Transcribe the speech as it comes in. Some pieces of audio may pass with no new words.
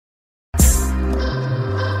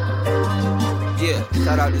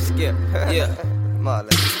Shout out to Skip. Yeah.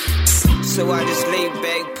 Marlon. So I just lay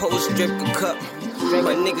back, post, drip a cup.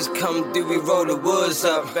 My niggas come through, we roll the woods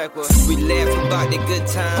up. We laugh about the good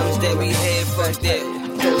times that we had. Fuck that,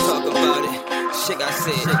 don't talk about it. Shit I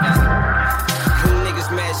said.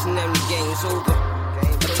 Niggas mashing them, the game's over. I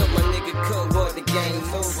told my nigga cut walk, the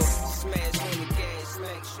game's over. Smash on the gas,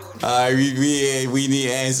 smack short. All right, we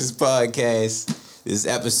need answers podcast. This is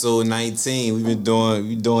episode 19. We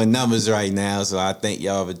doing numbers right now, so I thank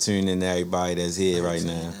y'all for tuning in to everybody that's here right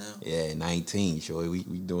now. Yeah, 19, sure. We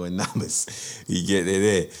doing numbers. You get it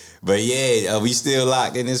in. But yeah, we still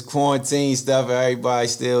locked in this quarantine stuff. Everybody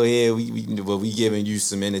still here. But we giving you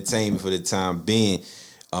some entertainment for the time being.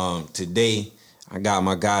 Today, I got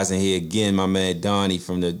my guys in here again. My man Donnie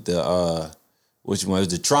from the which one? It was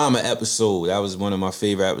the trauma episode. That was one of my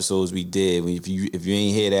favorite episodes we did. If you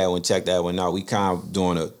ain't hear that one, check that one out. We kind of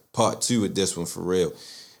doing a part 2 of this one for real.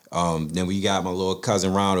 Then we got my little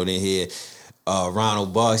cousin Ronald in here.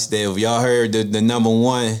 Ronald Barksdale. Y'all heard the number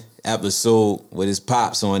 1 episode with his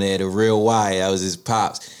pops on there, The Real Wire. That was his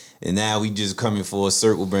pops. And now we just coming for a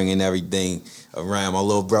circle, bringing everything around. My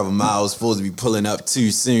little brother Miles supposed to be pulling up too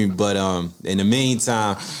soon. But in the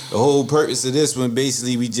meantime, the whole purpose of this one,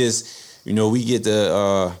 basically we just... we get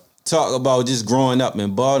to talk about just growing up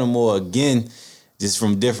in Baltimore again, just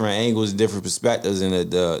from different angles, different perspectives, and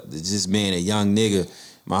just being a young nigga.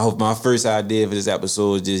 My first idea for this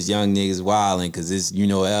episode is just young niggas wilding, because it's,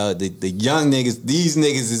 the young niggas, these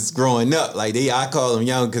niggas is growing up. Like, I call them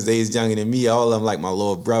young because they is younger than me. All of them like my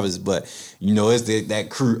little brothers, but, it's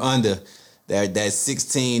that crew under. That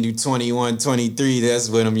 16 to 21, 23, that's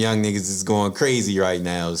when them young niggas is going crazy right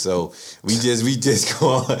now. So we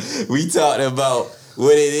talked about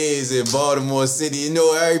what it is in Baltimore City.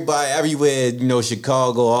 Everybody, everywhere,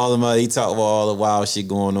 Chicago, all of them, they talk about all the wild shit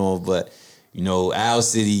going on. But, our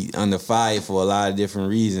city under fire for a lot of different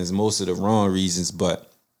reasons, most of the wrong reasons,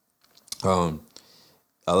 but a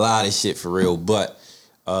lot of shit for real. But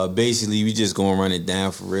basically, we just gonna run it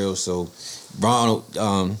down for real. So Ronald,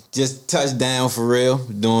 just touched down for real,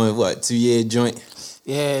 doing what, 2-year joint?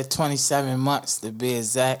 Yeah, 27 months to be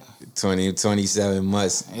exact. 27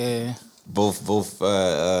 months. Yeah. Both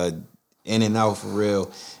in and out for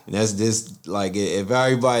real. And that's just, like, if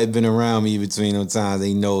everybody been around me between those times,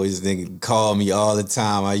 they know this nigga call me all the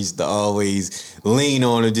time. I used to always lean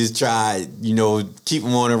on him, just try, keep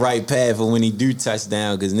him on the right path for when he do touch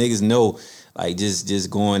down, because niggas know, like, just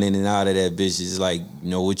going in and out of that bitch is like,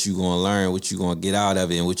 what you gonna learn, what you gonna get out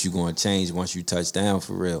of it, and what you gonna change once you touch down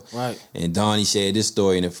for real. Right. And Donnie shared this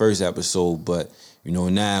story in the first episode, but,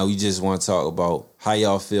 now we just want to talk about how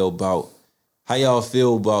y'all feel about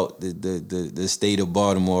the state of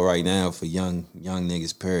Baltimore right now for young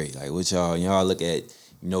niggas, period. Like, what y'all look at,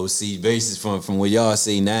 see basis from where y'all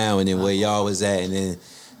say now and then where y'all was at, and then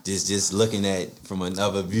just looking at from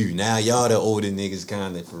another view. Now y'all the older niggas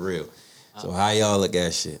kind of for real. So how y'all look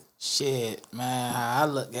at shit? Shit, man, how I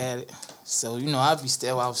look at it. So, I be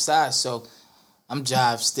still outside, so I'm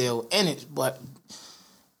jive still in it. But,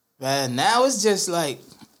 man, now it's just like,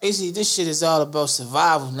 basically this shit is all about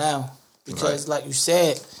survival now. Because, like you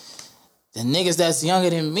said, the niggas that's younger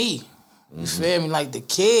than me, you feel me? Like, the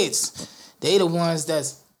kids, they the ones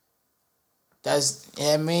that's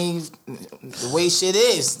the way shit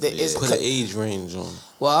is. Put an age range on.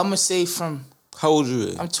 Well, I'm going to say from... How old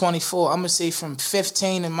you? I'm 24. I'm going to say from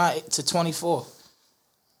 15 to 24.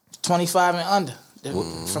 25 and under.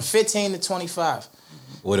 From 15 to 25.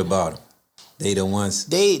 What about them? They the ones?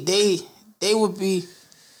 They would be...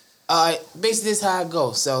 basically, this is how it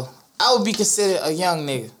goes. So, I would be considered a young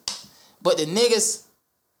nigga. But the niggas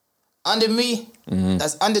under me,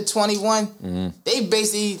 that's under 21, they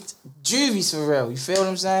basically juvies for real. You feel what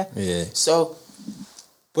I'm saying? Yeah. So,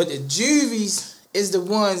 but the juvies is the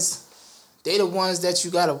ones... They the ones that you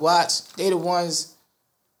gotta watch. They the ones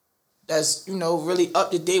that's, really up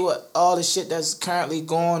to date with all the shit that's currently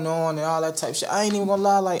going on and all that type of shit. I ain't even gonna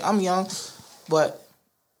lie, like, I'm young, but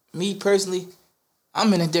me personally,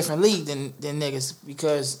 I'm in a different league than niggas,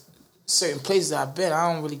 because certain places I've been,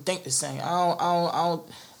 I don't really think the same. I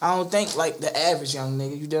don't think like the average young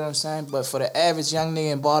nigga, you know what I'm saying? But for the average young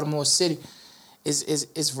nigga in Baltimore City,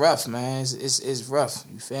 it's rough, man. It's rough.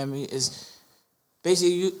 You feel me? It's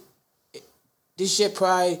basically this shit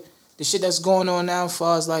probably, the shit that's going on now as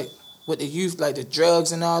far as like with the youth, like the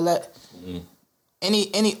drugs and all that.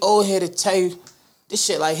 Any old head to tell you this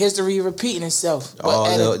shit like history repeating itself.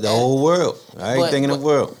 But the whole world. Everything in the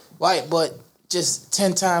world. Right, but just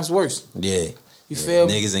 10 times worse. Yeah. You feel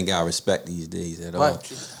me? Niggas ain't got respect these days at all.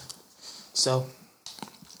 Right. So,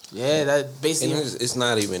 yeah, that basically... And it's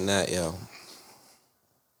not even that, yo.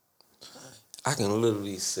 I can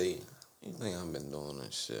literally say, you think I've been doing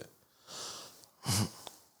this shit?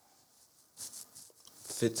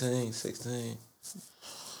 15, 16.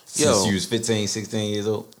 Since you was 15, 16 years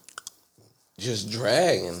old? Just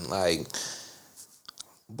dragging. Like,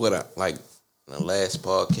 but like in the last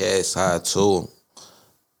podcast, I told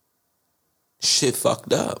shit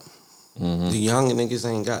fucked up. Mm-hmm. The younger niggas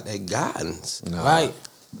ain't got that guidance. Nah. Right.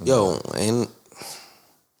 Yo, and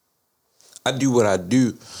I do what I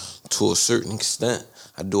do to a certain extent.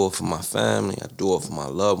 I do it for my family. I do it for my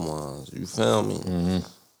loved ones. You feel me? Mm-hmm.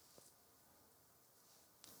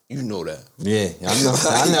 You know that. Yeah, I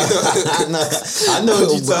know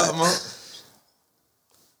what you talking about.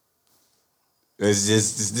 It's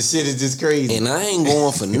just, the shit is just crazy. And I ain't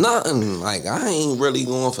going for nothing. Like, I ain't really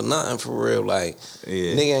going for nothing for real. Like,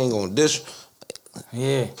 nigga ain't gonna dish.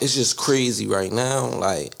 Yeah. It's just crazy right now.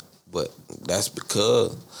 Like, but that's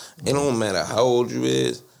because it don't matter how old you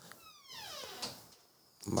is.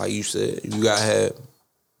 Like you said, you gotta have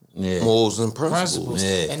morals and principles.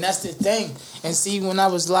 Yeah. And that's the thing. And see, when I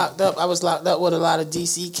was locked up with a lot of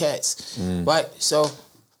DC cats. Right? So,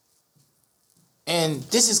 and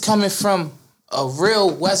this is coming from a real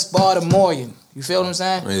West Baltimorean. You feel what I'm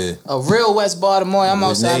saying? Yeah. A real West Baltimorean. I'm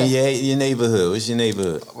outside. Your neighborhood. What's your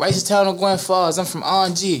neighborhood? Righteous Town of Gwen Falls. I'm from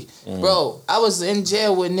RNG. Bro, I was in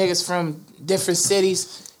jail with niggas from different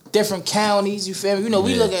cities, different counties. You feel me? You know,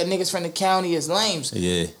 we look at niggas from the county as lames.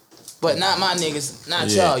 Yeah. But not my niggas, not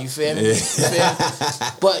y'all, you feel me? You feel me?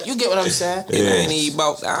 But you get what I'm saying? It ain't even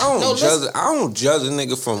about. I don't judge a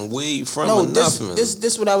nigga from where you from or nothing.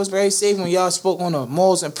 This what I was very safe when y'all spoke on the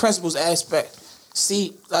morals and principles aspect.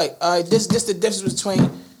 See, like, this the difference between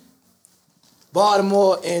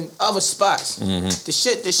Baltimore and other spots. Mm-hmm. The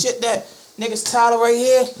shit that niggas tolerate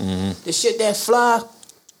here, the shit that fly,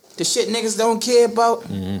 the shit niggas don't care about,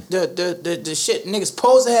 the shit niggas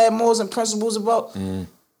supposed to have morals and principles about.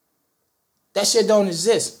 That shit don't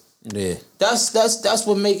exist. Yeah. That's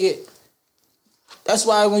what make it. That's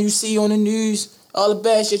why when you see on the news all the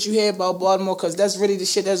bad shit you hear about Baltimore, because that's really the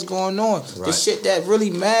shit that's going on. Right. The shit that really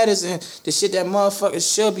matters and the shit that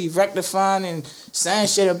motherfuckers should be rectifying and saying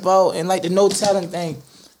shit about, and like the no telling thing.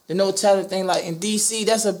 The no telling thing, like in DC,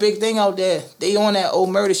 that's a big thing out there. They on that old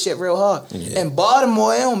murder shit real hard. Yeah. In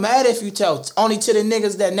Baltimore, it don't matter if you tell. It's only to the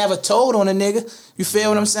niggas that never told on a nigga. You feel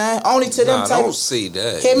what I'm saying? Only to them type. Don't say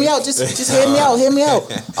that. Hear me out. Just hear me out. Hear me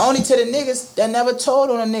out. Only to the niggas that never told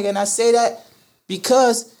on a nigga. And I say that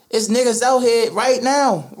because it's niggas out here right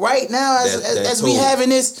now. Right now, as we having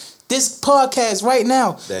this podcast right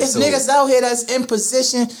now. It's niggas out here that's in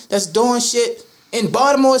position, that's doing shit in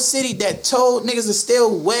Baltimore City that told niggas to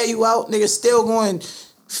still wear you out. Niggas still going,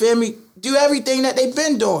 feel me, do everything that they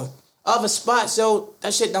been doing. Other spots, so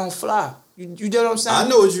that shit don't fly. You know what I'm saying? I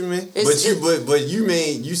know what you mean. But you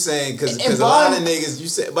mean, you saying, because a lot of niggas, you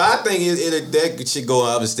say, but I think that should go in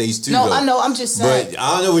other states too. No, though. I know, I'm just saying. But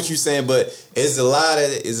I don't know what you saying, but it's a lot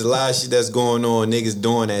of shit that's going on. Niggas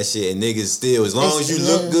doing that shit, and niggas still, as long as you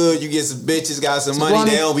look good, you get some bitches, got some money,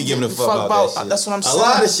 they don't be giving a fuck about that shit. That's what I'm saying. A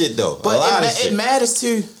lot of shit though. But it matters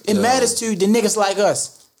to the niggas like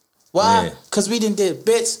us. Why? Because we did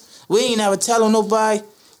bits. We ain't never telling nobody.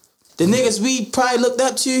 The niggas we probably looked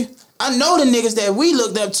up to, I know the niggas that we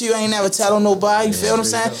looked up to ain't never telling nobody, you feel what I'm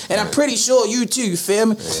saying? And I'm pretty sure you too, you feel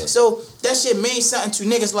me? Yeah. So that shit means something to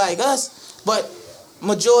niggas like us, but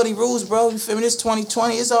majority rules, bro, you feel me? This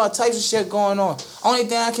 2020, it's all types of shit going on. Only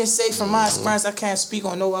thing I can say from my experience, I can't speak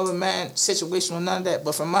on no other man situation or none of that,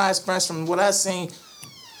 but from my experience, from what I seen,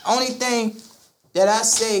 only thing that I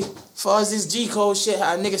say, as far as this G-code shit,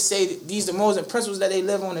 how niggas say these the morals and principles that they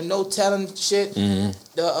live on, the no telling shit,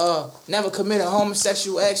 the never commit a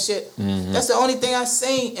homosexual act shit. That's the only thing I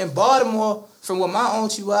seen in Baltimore from what my own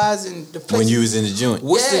two eyes and the place. When you was in the joint.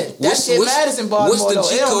 That shit matters in Baltimore though.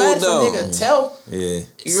 It don't matter if a nigga tell. Yeah.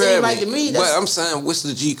 You seem like to me. But I'm saying, what's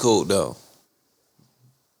the G-code though?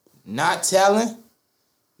 Not telling,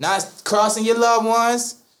 not crossing your loved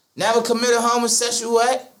ones, never commit a homosexual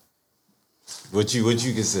act. What you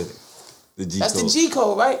consider the G-code? That's the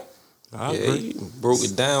G-code, right? Yeah, you broke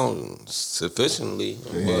it down sufficiently,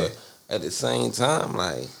 but at the same time,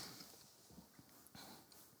 like,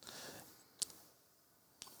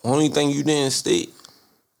 only thing you didn't state,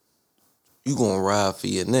 you gonna ride for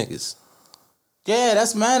your niggas. Yeah,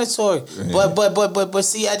 that's mandatory. But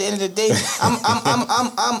see, at the end of the day,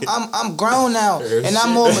 I'm grown now and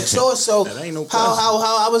I'm more mature. So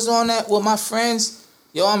how I was on that with my friends.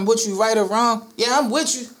 Yo, I'm with you right or wrong. Yeah, I'm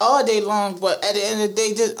with you all day long, but at the end of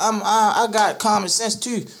the day, I got common sense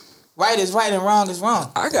too. Right is right and wrong is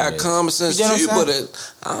wrong. I got common sense too, but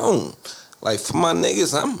I don't, like, for my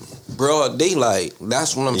niggas, I'm broad daylight.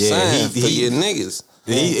 That's what I'm saying for your niggas.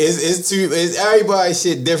 It's everybody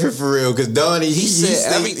shit different for real. Cause Donnie, he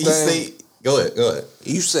said everything. Go ahead.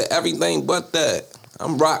 You said everything but that.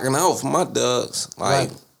 I'm rocking out for my dogs. Like,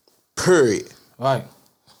 period. Right.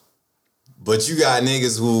 But you got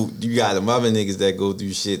niggas you got them other niggas that go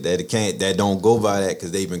through shit that don't go by that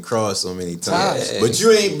because they've been crossed so many times. But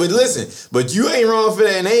you ain't wrong for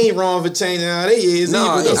that, and they ain't wrong for changing how they is. No,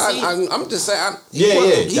 I'm just saying.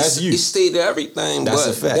 He stated everything. That's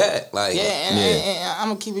a fact. And I'm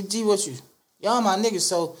gonna keep it G with you. Y'all my niggas,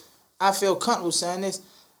 so I feel comfortable saying this.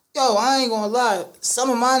 Yo, I ain't gonna lie. Some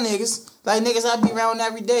of my niggas, like niggas I be around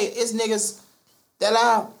every day, it's niggas that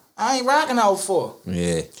I ain't rocking out for.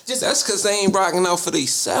 Yeah. That's because they ain't rocking out for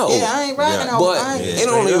themselves. Yeah, I ain't rocking out. But it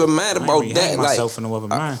don't even matter about that. Myself in the other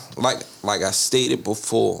mind. Like I stated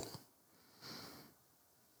before,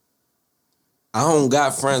 I don't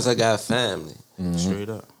got friends, I got family. Mm-hmm. Straight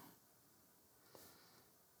up.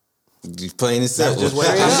 Just plain and simple. That's just what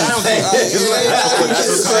it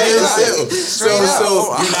is. So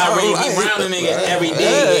you're not really around a nigga every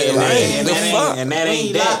day, and that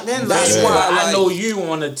ain't that. That's why I know you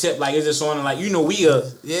on the tip. Like, it's just on like, you know, we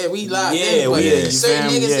locked in. Certain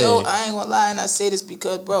niggas, though, I ain't gonna lie, and I say this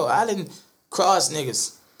because, bro, I didn't cross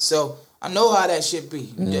niggas, so I know how that shit be.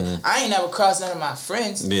 Mm-hmm. I ain't never crossed none of my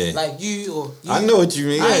friends, like you or you. I know what you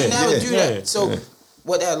mean. I ain't never do that. So,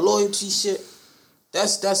 what that loyalty shit.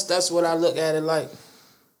 That's what I look at it like.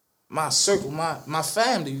 My circle, my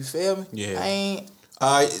family. You feel me? Yeah. I ain't.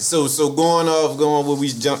 All right. So going where we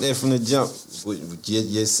jumped in from the jump. With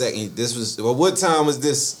your second. This was what time was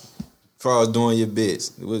this? For I was doing your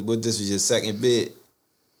bids. What this was your second bid?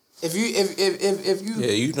 If you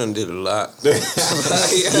you done did a lot. You did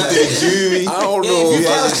juvie. I don't know.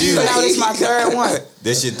 Juvenile, this my third one.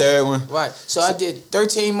 This your third one? Right. So I did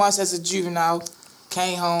 13 months as a juvenile.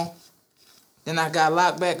 Came home. Then I got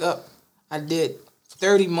locked back up. I did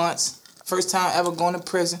 30 months. First time ever going to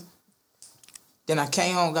prison. Then I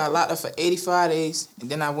came home, got locked up for 85 days. And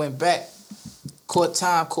then I went back. Court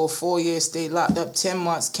 4 years, stayed locked up 10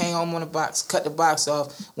 months. Came home on the box, cut the box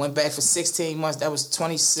off. Went back for 16 months. That was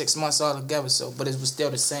 26 months altogether. So, but it was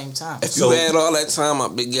still the same time. If you had all that time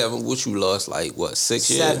up together, what you lost, like, what,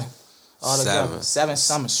 6 years? 7. Altogether. 7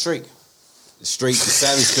 summers straight. Straight to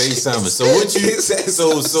 7 straight summers. So what you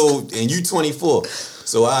so and you 24.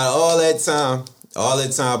 So out of all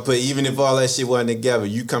that time, but even if all that shit wasn't together,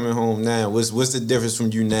 you coming home now. What's the difference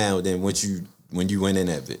from you now than when you went in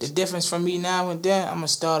that bitch? The difference from me now and then, I'm gonna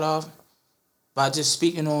start off by just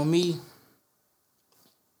speaking on me.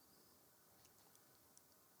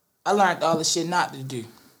 I learned all the shit not to do.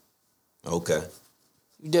 Okay.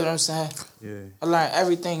 You get what I'm saying? Yeah. I learned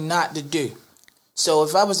everything not to do. So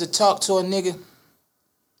if I was to talk to a nigga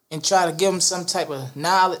and try to give him some type of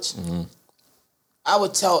knowledge, I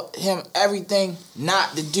would tell him everything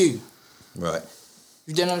not to do. Right.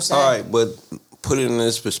 You know what I'm saying? All right, but put it in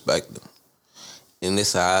this perspective. And this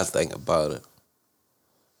is how I think about it.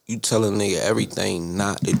 You tell a nigga everything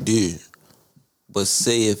not to do. But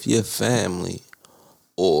say if your family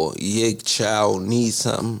or your child needs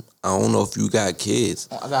something, I don't know if you got kids.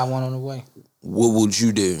 I got one on the way. What would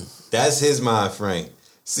you do? That's his mind frame.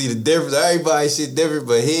 See the difference. Everybody's shit different,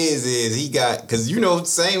 but his is he got because the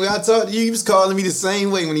same way I talked to you. He was calling me the same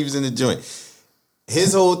way when he was in the joint.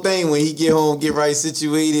 His whole thing when he get home, get right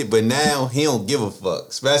situated, but now he don't give a fuck.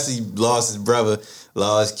 Especially lost his brother,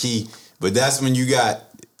 lost Key. But that's when you got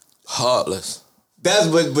heartless. That's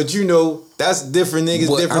but that's different niggas,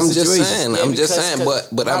 but different situations. I'm just saying.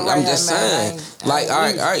 I'm just saying. Like, all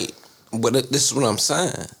right. But this is what I'm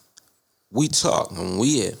saying. We talk and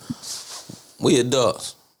we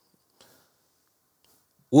adults.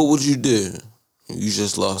 What would you do? You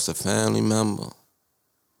just lost a family member.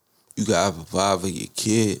 You gotta provide for your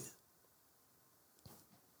kid.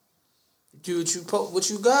 Do what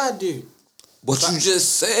you gotta do. What you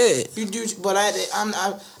just said. You do, but I'm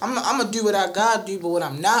gonna do what I gotta do. But what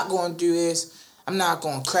I'm not gonna do is I'm not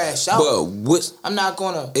gonna crash out. But I'm not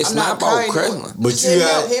gonna. It's not about crashing. But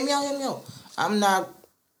hear me out. I'm not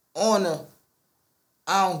on a.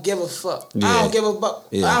 I don't give a fuck. Yeah. I don't give a fuck.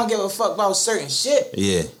 Yeah. I don't give a fuck about certain shit.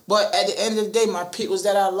 Yeah. But at the end of the day, my peoples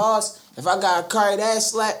that I lost, if I got a carry that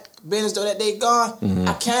slack, business though that they gone,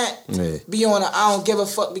 I can't be on a I don't give a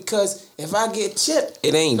fuck because if I get chipped,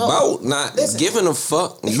 it ain't about not giving a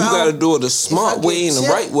fuck. You gotta do it the smart way and the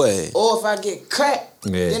right way. Or if I get cracked,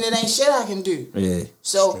 then it ain't shit I can do. Yeah.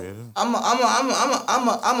 So I'm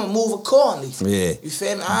move accordingly. Yeah. You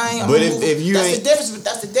feel me? But if you that's the difference.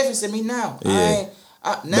 That's the difference in me now. Yeah.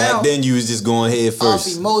 Now, back then you was just going head first.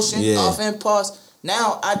 Off emotion, off impulse.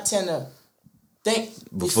 Now I tend to think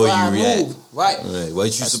before you react. Move. Right. What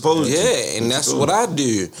you supposed to? Yeah, and that's what I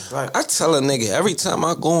do. Right. I tell a nigga every time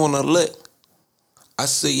I go on a lick, I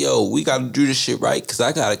say, yo, we got to do this shit right because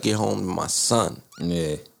I got to get home to my son.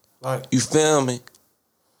 Yeah. Right. You feel me?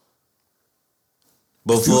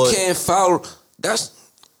 Before if you can't follow,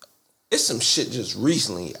 it's some shit just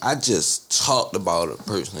recently. I just talked about it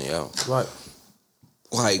personally, yo. Right.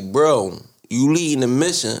 Like, bro, you leading the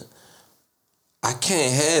mission. I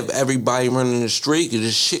can't have everybody running the street because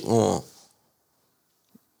this shit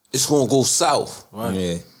it's going to go south. Right.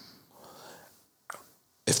 Yeah.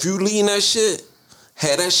 If you leading that shit,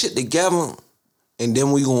 have that shit together, and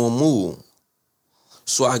then we going to move.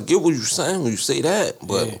 So I get what you're saying when you say that,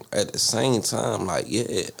 but at the same time, like,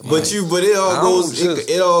 yeah. But it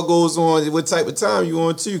all goes on what type of time you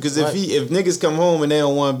on too. Because if niggas come home and they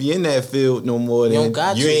don't want to be in that field no more, then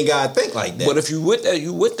you ain't gotta think like that. But if you with that,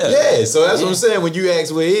 you with that. Yeah, so that's what I'm saying. When you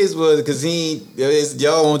ask what his was, because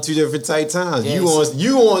y'all on two different type times. Yeah,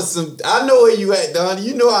 you on some. I know where you at, Don.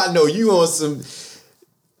 You know I know you on some.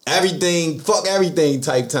 Everything, fuck everything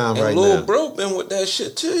type time and right now. Lil Bro been with that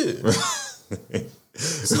shit too.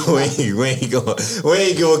 we ain't gonna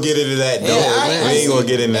get into that though. We ain't gonna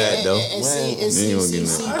get into that though. See,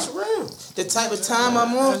 that's real. The type of time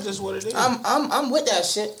I'm on, that's just what it is. I'm with that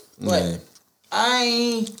shit, but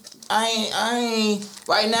I ain't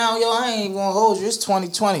right now, yo. I ain't gonna hold you. It's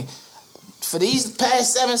 2020. For these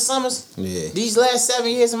past 7 summers, these last 7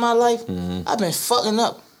 years of my life, I've been fucking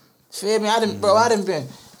up. Feel me? I done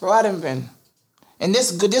been. And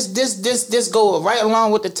this go right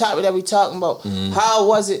along with the topic that we talking about. How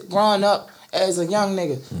was it growing up as a young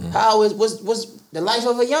nigga? How was the life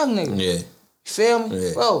of a young nigga? Yeah. You feel me?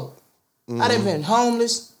 Yeah. Bro, I done been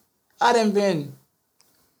homeless. I done been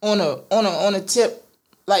on a tip,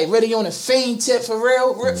 like really on a fiend tip for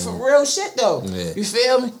real shit though. Yeah. You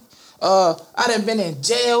feel me? I done been in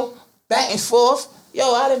jail, back and forth.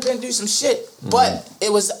 Yo, I done been through some shit, but it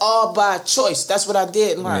was all by choice. That's what I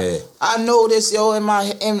did learn. Yeah. I know this, yo, I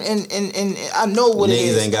know what it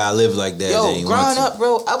is. Niggas ain't gotta live like that. Yo, growing up,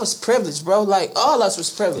 bro, I was privileged, bro. Like, all us was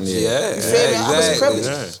privileged. Yeah. You feel me? I was privileged.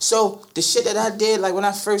 Yeah. So, the shit that I did, like, when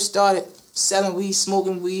I first started selling weed,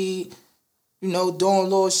 smoking weed, you know, doing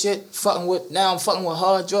little shit, now I'm fucking with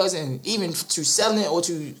hard drugs, and even to selling it or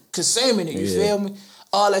to consuming it, you feel me?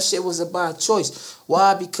 All that shit was by choice.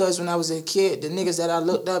 Why? Because when I was a kid, the niggas that I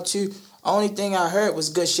looked up to, only thing I heard was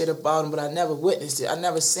good shit about them, but I never witnessed it. I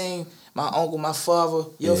never seen my uncle, my father,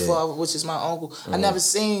 your father, which is my uncle. I never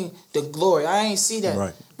seen the glory. I ain't see that.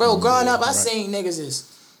 Right. Bro, growing up, I seen niggas as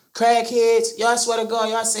crackheads. Y'all swear to God,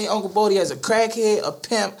 y'all seen Uncle Bodie as a crackhead, a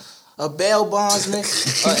pimp, a bail bondsman, an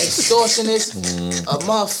extortionist, a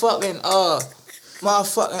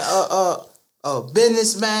a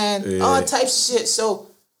businessman, all types of shit. So,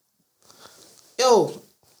 yo,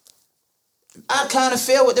 I kind of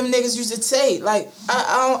feel what them niggas used to say. Like,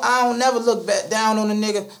 I don't never look back down on a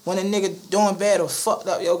nigga when a nigga doing bad or fucked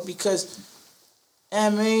up, yo, because,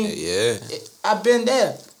 I mean, I've been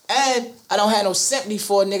there. And I don't have no sympathy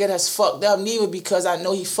for a nigga that's fucked up, neither, because I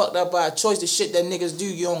know he fucked up by a choice. The shit that niggas do,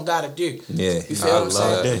 you don't gotta do. Yeah. You feel what I'm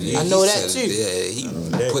saying? I know that too. Yeah, he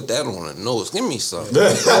put that on the nose. Give me something.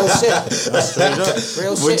 Real shit.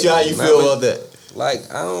 Real shit. How you feel about that?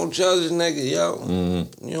 Like, I don't judge a nigga, yo.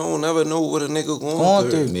 You don't never know what a nigga going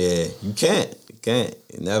through. Yeah, you can't.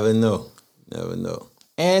 You never know.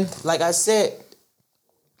 And like I said,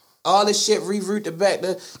 all this shit reroute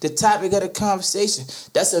the topic of the conversation.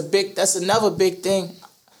 That's another big thing as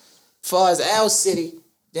far as our city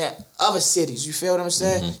than other cities. You feel what I'm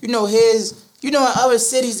saying? You know in other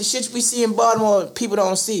cities, the shit we see in Baltimore, people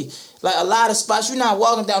don't see. Like a lot of spots, you're not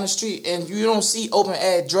walking down the street and you don't see open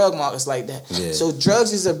air drug markets like that. Yeah. So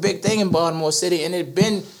drugs is a big thing in Baltimore City, and it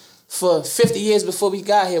been for 50 years before we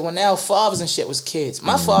got here, when our fathers and shit was kids.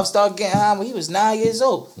 My father started getting high when he was 9 years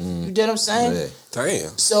old. You get what I'm saying? Yeah.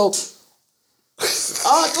 Damn. So,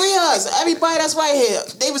 all three of us, everybody that's right here,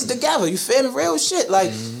 they was together. You feel me? Real shit.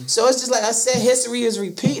 Like, so it's just like I said, history is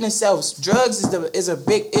repeating itself. Drugs is a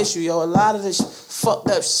big issue, yo. A lot of the fucked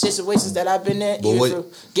up situations that I've been in, even for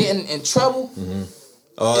getting in trouble.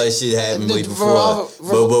 All that shit happened way before.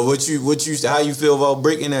 But how you feel about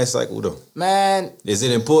breaking that cycle though? Man, is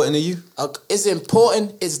it important to you? It's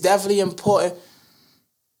important. It's definitely important.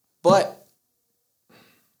 But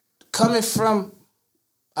coming from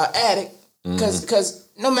an addict, because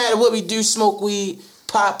no matter what we do, smoke weed,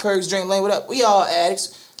 pop perks, drink lane, whatever, we all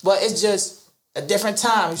addicts. But it's just a different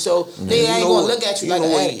time. So they ain't gonna look at you like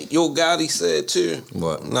an addict. Yo Gotti said too.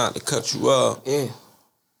 What? Not to cut you off. Yeah.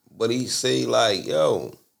 But he say like,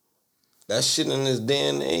 yo, that shit in his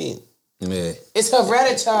DNA, Yeah. It's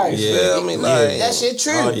hereditary. Yeah, I mean, like, that shit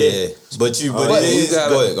true. Yeah, but it is.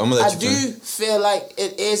 Go ahead. I'm gonna let you finish. I do feel like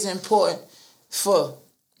it is important for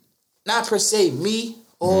not per se me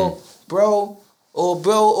or bro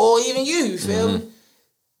or even you. You feel me?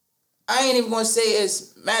 I ain't even gonna say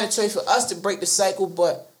it's mandatory for us to break the cycle,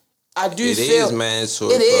 but I do feel it is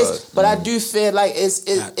mandatory. It is, but I do feel like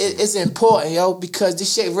it's important, yo, because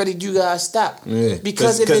this shit really do gotta stop. Yeah.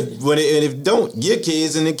 Because if don't, your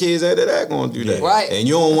kids and the kids after that gonna do that, right? And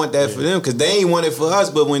you don't want that for them because they ain't want it for us.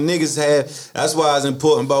 But when niggas have, that's why it's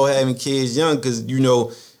important about having kids young, because you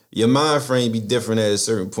know your mind frame be different at a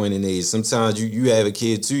certain point in age. Sometimes you have a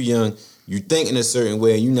kid too young, you thinking a certain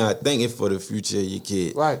way, and you not thinking for the future of your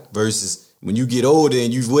kid, right? Versus when you get older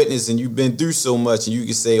and you've witnessed and you've been through so much, and you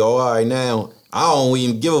can say, "Oh, all right, now I don't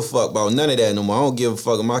even give a fuck about none of that no more. I don't give a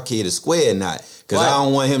fuck if my kid is square or not, because I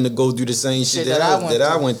don't want him to go through the same shit that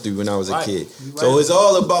I went through when I was a kid." Right. So it's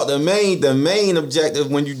all about the main objective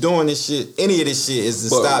when you're doing this shit. Any of this shit is to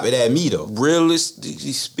stop it at me though.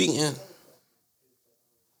 Realistically speaking,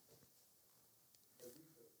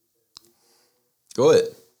 go ahead.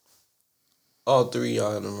 All three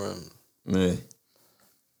y'all in the room. Man.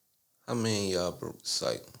 How many y'all broke the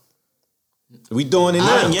cycle? We doing it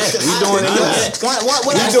now. We doing it now.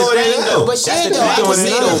 We doing it though. But shit though, I can see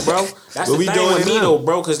though, bro. That's the thing with me though,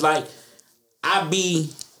 bro. Cause like, I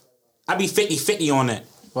be 50-50 on that.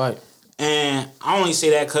 Right. And I only say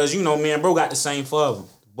that cause you know me and bro got the same father.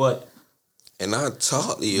 But and I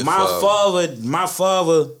taught you my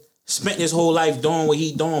father spent his whole life doing what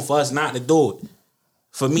he doing for us not to do it.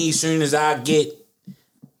 For me, as soon as I get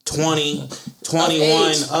 20,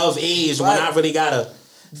 21 of age, when I really gotta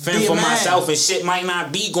fend for myself and shit might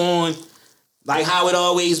not be going like how it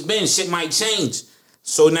always been. Shit might change.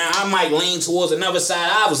 So now I might lean towards another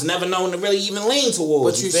side I was never known to really even lean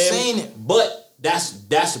towards. But you've seen it. But that's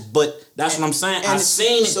what I'm saying. I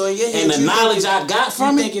seen it, so and the knowledge I got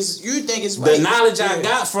from it. You think it's right. The knowledge I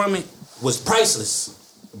got from it was priceless.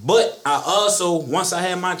 But I also, once I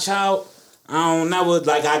had my child, I don't never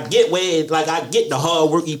I get the hard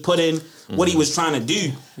work he put in, what he was trying to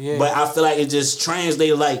do. Yeah. But I feel like it just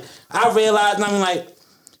translated. Like I realized,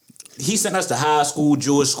 he sent us to high school,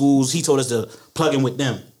 Jewish schools. He told us to plug in with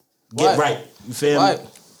them, get right. You feel me?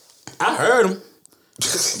 I heard him,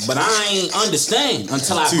 but I ain't understand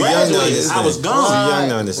until I graduated. I was gone. Too young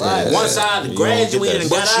to understand. Right. Once I graduated and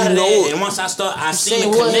got out of there, and once I seen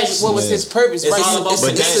the connection. What was his purpose? It's all about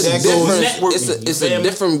it's a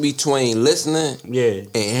difference between listening and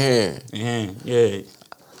hearing. Yeah.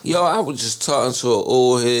 Yo, I was just talking to an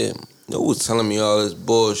old head who was telling me all this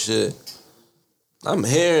bullshit. I'm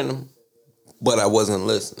hearing him, but I wasn't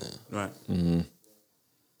listening. Right. Mm-hmm.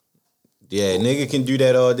 Yeah, nigga can do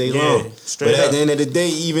that all day long. But at the end of the day,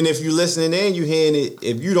 even if you listening and you hearing it,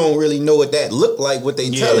 if you don't really know what that look like, what they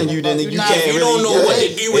telling you, then you can't really. If you don't know what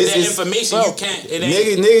to do with that information, you can't.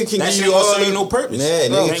 Nigga can give you all no purpose. Yeah,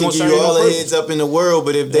 nigga can give you all the heads up in the world,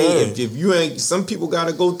 but if you ain't, some people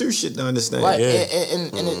gotta go through shit to understand. Right,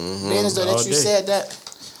 and being as though that you said that,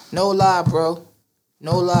 no lie, bro,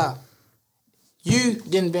 no lie. You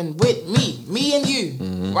didn't been with me and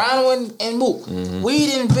you, Ronald and Mook. We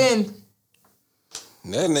didn't been.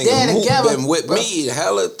 That nigga Mook been with me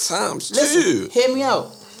hella times too. Listen, hear me out.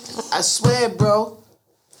 I swear, bro.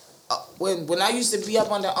 When I used to be up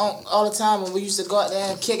on the all the time, when we used to go out there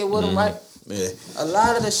and kick it with him, right? Yeah. A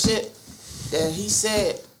lot of the shit that he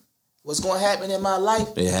said was going to happen in my life.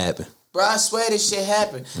 It happened. Bro, I swear this shit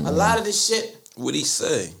happened. A lot of this shit. What'd he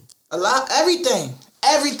say? Everything.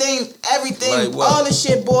 Like all this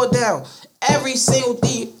shit boiled down. Every single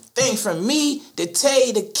thing from me, the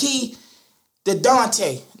Tay, the Key, the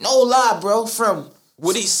Dante. No lie, bro. From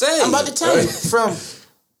what'd he say? I'm about to tell you. From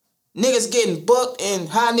niggas getting booked and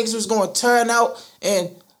how niggas was going to turn out. And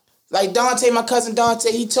like Dante, my cousin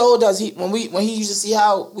Dante, he told us when he used to see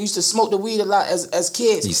how we used to smoke the weed a lot as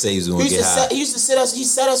kids. He said he was going to get high. He set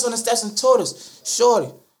us on the steps and told us,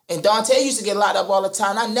 shorty. And Dante used to get locked up all the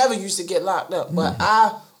time. I never used to get locked up, but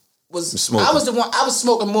I was the one. I was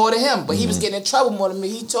smoking more than him, but he was getting in trouble more than me.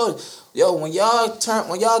 He told us, yo, when y'all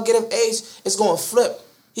get of age, it's gonna flip.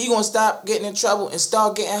 He gonna stop getting in trouble and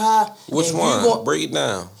start getting high. Which one? Break it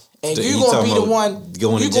down. And you gonna be the one.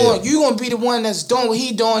 You gonna be the one that's doing what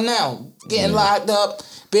he doing now, getting locked up,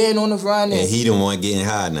 being on the run, and he the one getting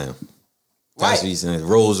high now. That's what he's saying.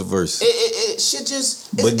 Roles reverse. It should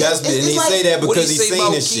just. But that's and he say that because he's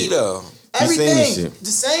saying this shit. Everything, the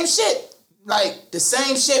same shit, like the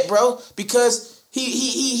same shit, bro. Because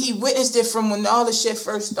he witnessed it from when all the shit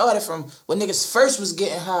first started, from when niggas first was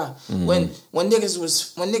getting high, when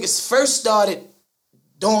niggas first started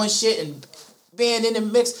doing shit and being in the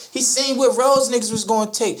mix. He seen what roads niggas was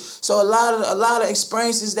gonna take. So a lot of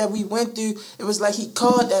experiences that we went through, it was like he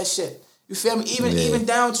called that shit. You feel me? Even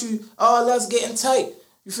down to all us getting tight.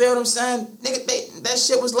 You feel what I'm saying? Nigga, that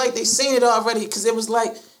shit was like they seen it already, cause it was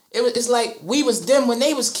like. It's like we was them when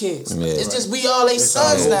they was kids. Yeah, it's just we all they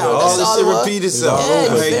sons now. All this shit repeat itself.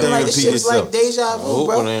 Yeah, you feel me? Like this shit was like deja vu,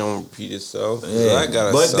 bro. They don't repeat itself. Yeah. I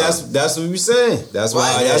got but that's what we saying. That's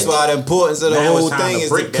why the importance of the whole thing is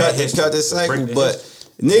to cut the cycle. But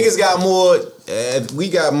niggas got more. We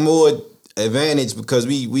got more advantage because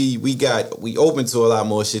we open to a lot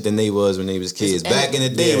more shit than they was when they was kids. Back in the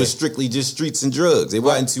day, it was strictly just streets and drugs. It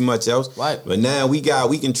wasn't too much else. Right. But now we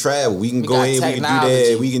can travel. We can go ahead. We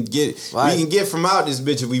can do that. We can get from out this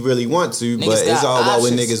bitch if we really want to. Niggas, but it's all about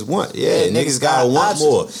what niggas want. Yeah, niggas gotta want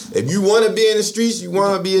more. If you want to be in the streets, you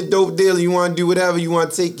want to be a dope dealer, you want to do whatever, you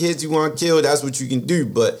want to take kids, you want to kill. That's what you can do.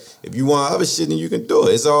 But if you want other shit, then you can do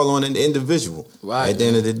it. It's all on an individual. Right. At the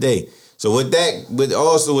end of the day. So with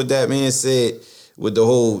that man said, with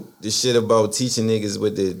the shit about teaching niggas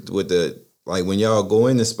with the like when y'all go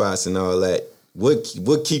in the spots and all that, what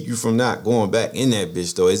keep you from not going back in that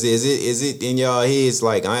bitch though? Is it in y'all heads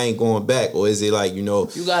like I ain't going back, or is it like you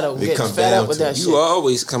gotta get fed up with that shit? You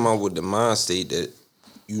always come out with the mind state that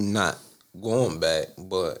you not going back,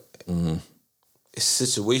 but it's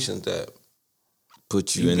situations that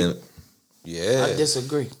put you in it. Yeah, I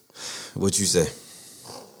disagree. What you say?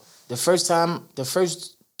 The first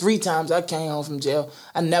 3 times I came home from jail,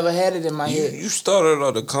 I never had it in my head. You started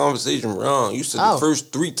out the conversation wrong. You said the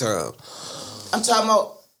first 3 times. I'm talking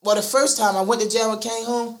about, the first time I went to jail and came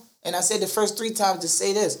home, and I said the first 3 times to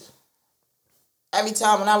say this. Every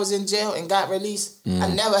time when I was in jail and got released, I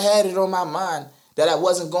never had it on my mind that I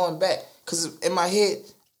wasn't going back. Because in my head,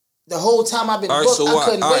 the whole time I've been booked, I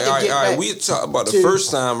couldn't wait to get back. We'll talk about the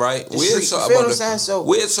first time, right? We'll talk about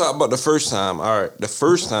the first time. All right, the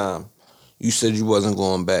first time you said you wasn't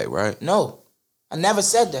going back, right? No, I never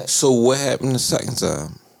said that. So what happened the second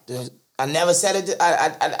time? I never said it.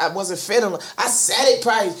 I wasn't feeling. I said it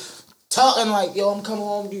probably talking like, yo, I'm coming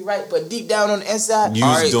home to be right, but deep down on the inside, you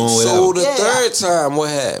was doing whatever. So the third time, what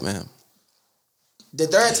happened? The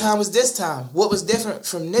third time was this time. What was different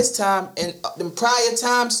from this time and the prior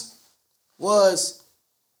times was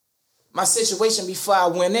my situation before I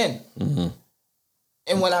went in. Mm-hmm.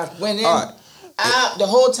 And when I went in, the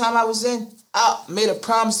whole time I was in, I made a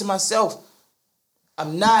promise to myself.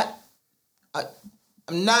 I'm not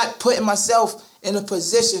putting myself in a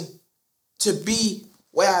position to be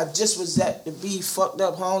where I just was at, to be fucked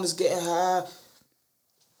up, homeless, getting high,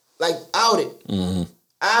 like outed. Mm-hmm.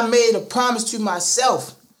 I made a promise to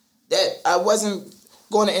myself that I wasn't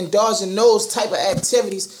going to indulge in those type of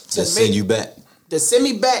activities to send you back. To send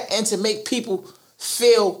me back and to make people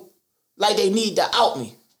feel like they need to out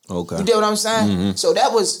me. Okay. You get what I'm saying? Mm-hmm. So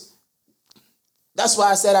that's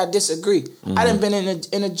why I said I disagree. Mm-hmm. I done been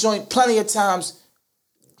in a joint plenty of times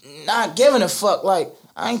not giving a fuck. Like,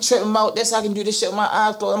 I ain't tripping about this. I can do this shit with my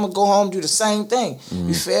eyes closed. I'm going to go home and do the same thing. Mm-hmm.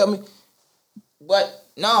 You feel me? But,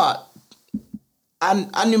 nah.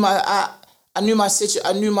 I knew my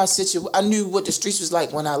situation. I knew what the streets was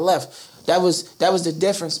like when I left. That was the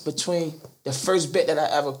difference between the first bit that I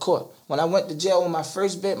ever caught. When I went to jail with my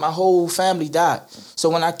first bit, my whole family died.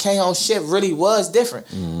 So when I came home, shit really was different.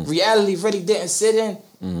 Mm. Reality really didn't sit in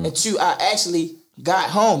until I actually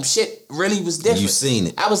got home. Shit really was different. You seen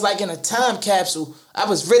it. I was like in a time capsule. I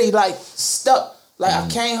was really like stuck. Like I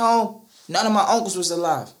came home, none of my uncles was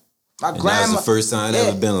alive. My grandma. That was the first time it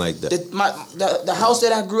ever been like that. The house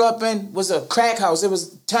that I grew up in was a crack house. It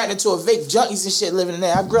was turned into a vape, junkies and shit living in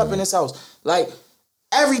there. I grew up in this house. Like,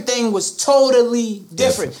 everything was totally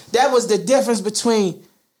different. That was the difference between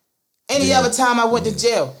any other time I went to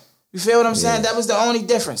jail. You feel what I'm saying? That was the only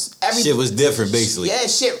difference. Shit was different, basically. Yeah,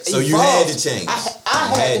 shit So evolved. you had to change. I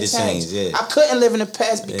had to change. Yeah. I couldn't live in the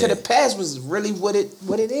past because the past was really what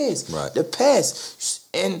it is. Right. The past.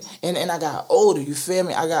 And I got older, you feel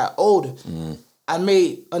me? I got older. Mm. I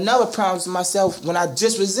made another promise to myself when I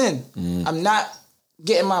just was in. Mm. I'm not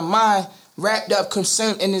getting my mind wrapped up,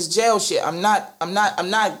 consumed in this jail shit. I'm not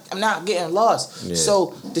getting lost. Yeah.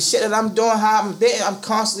 So the shit that I'm doing, how I'm betting, I'm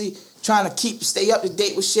constantly trying to stay up to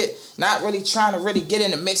date with shit. Not really trying to really get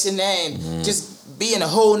in the mix in there and just be in a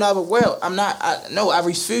whole nother world. I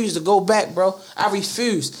refuse to go back, bro. I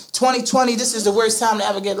refuse. 2020, this is the worst time to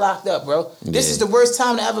ever get locked up, bro. Yeah. This is the worst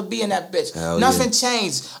time to ever be in that bitch. Nothing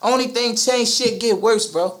changed. Only thing changed, shit get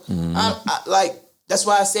worse, bro. Mm-hmm. That's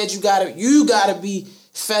why I said you gotta be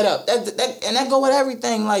fed up. That go with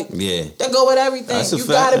everything. Like, Yeah. that go with everything. That's a You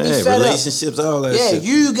fact. gotta be Yeah, fed up. relationships, all that Yeah, shit.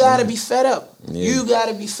 you gotta be fed up. Yeah. You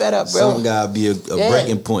gotta be fed up, bro. Something gotta be a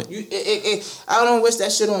breaking point. I don't wish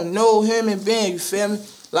that shit on no human being. You feel me?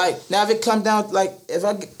 Like, now if it come down, like,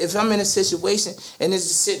 if I'm in a situation and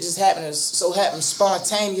this shit just happens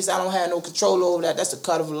spontaneous, I don't have no control over that. That's the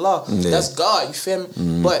cut of the law. Yeah. That's God. You feel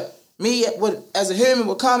me? But me, as a human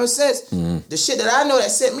with common sense, the shit that I know that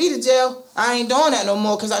sent me to jail, I ain't doing that no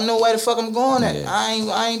more because I know where the fuck I'm going at. Yeah.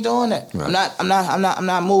 I ain't doing that. Right. I'm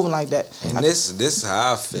not moving like that. And this is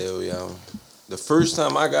how I feel, yo. The first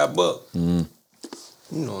time I got booked, you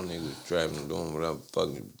know, niggas driving, doing whatever the fuck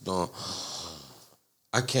you doing.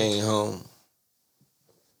 I came home,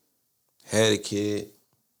 had a kid.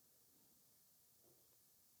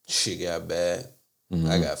 Shit got bad.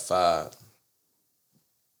 I got fired.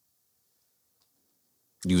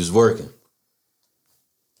 You was working.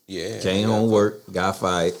 Yeah. Came home, work, got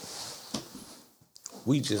fired.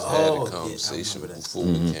 We just had a conversation before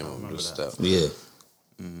we came up with this stuff. Yeah.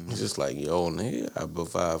 Just like, yo, nigga, I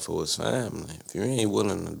provide for his family. If you ain't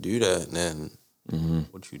willing to do that, then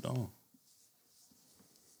What you doing?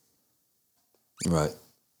 Right.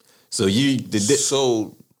 So you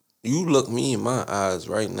So you look me in my eyes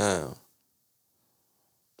right now.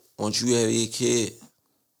 Once you have your kid,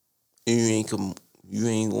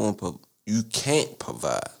 you can't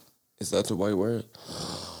provide. Is that the right word?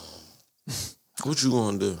 What you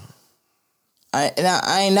gonna do? I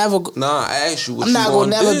ain't never. Nah, I asked you what I'm you not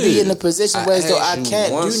gonna gonna never do. be in a position where as though I asked you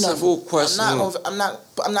can't one do simple nothing. question. I'm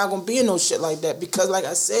not gonna be in no shit like that because, like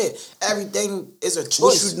I said, everything is a What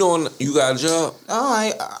choice. you doing? You got a job? No,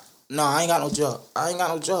 I ain't got no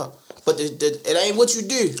job. But it ain't what you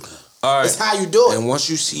do. All right. It's how you do it. And once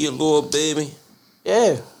you see your little baby,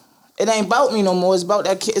 Yeah. It ain't about me no more. It's about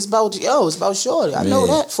that kid. It's about Shorty. I know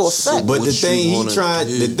Man. that for a fact. But What the you thing wanna do?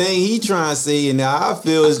 he trying to say, and I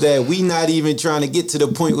feel is that we not even trying to get to the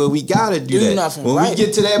point where we gotta do Do that. nothing, when right. we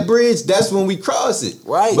get to that bridge, that's when we cross it.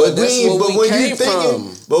 Right. But that's we, where but we when came you thinking,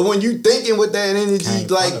 from. but when you thinking with that energy,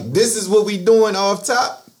 like this is what we doing off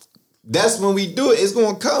top. That's when we do it. It's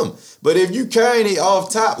gonna come. But if you carrying it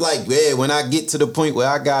off top, like when I get to the point where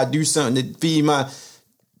I gotta do something to feed my.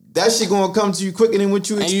 That shit gonna come to you quicker than what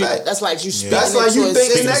you And expect. that's like you speaking That's like you into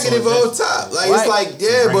thinking existence. negative off top. Like it's Right. like,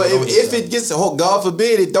 yeah, but if it gets God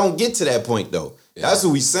forbid it don't get to that point though. That's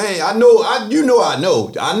what we saying. I know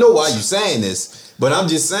why you saying this, but I'm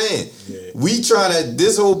just saying we trying to.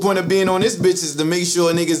 This whole point of being on this bitch is to make sure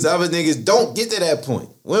other niggas don't get to that point.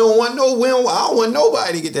 I don't want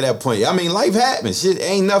nobody to get to that point. I mean, life happens. Shit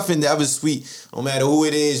ain't nothing ever sweet. No matter who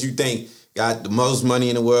it is, you think. Got the most money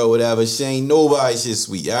in the world, whatever. Shit ain't nobody shit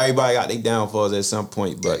sweet. Everybody got their downfalls at some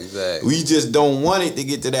point, but Exactly. we just don't want it to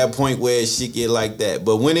get to that point where shit get like that.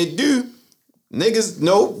 But when it do, niggas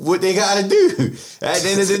know what they gotta do at the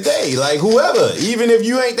end of the day. Like whoever, even if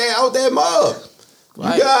you ain't that out that mob,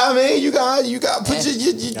 Right. you got. I mean, you got put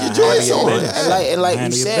your joints handle on. your Yeah. business. And like you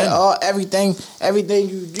Handle your said, business. everything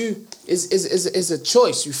you do is a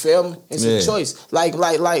choice. You feel me? It's Yeah. a choice.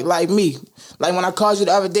 Like me. Like when I called you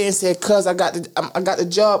the other day and said, "Cuz I got the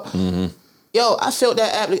job." Yo, I felt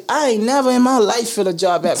that I ain't never in my life feel a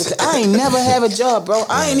job application. I ain't never have a job, bro.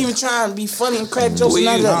 I ain't even trying to be funny and crack jokes and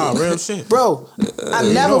none of that. Nah, real shit. Bro, I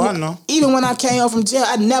never. I know. Even when I came home from jail,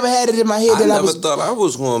 I never had it in my head I that I never was. thought I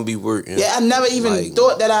was gonna be working. Yeah, I never even Like-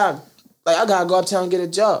 thought that I gotta go uptown and get a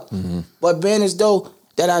job. But being as though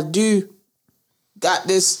that I do got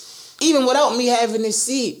this, even without me having this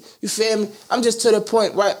seed, you feel me? I'm just to the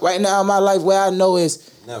point right now in my life where I know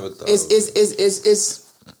Never thought.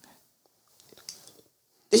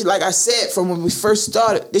 it's like I said from when we first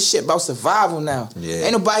started, this shit about survival now. Yeah.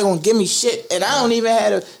 Ain't nobody gonna give me shit. And I don't even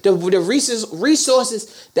have the resources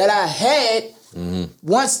that I had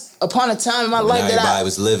once upon a time in my life that Everybody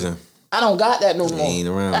was living. I don't got that no more. Ain't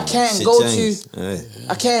around. I can't Shit go changed.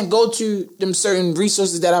 I can't go to them certain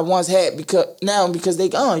resources that I once had because they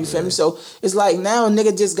gone. You feel me? So it's like now a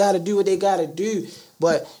nigga just gotta do what they gotta do,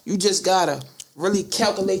 but you just gotta really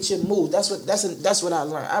calculate your moves. That's what I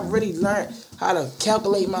learned. I really learned how to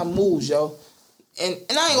calculate my moves, yo. And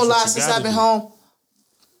I ain't gonna lie, since I've been home,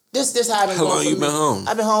 this how I've been How going long for you me. been home?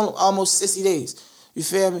 I've been home almost 60 days. You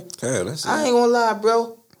feel me? Yeah, that's I it. ain't gonna lie,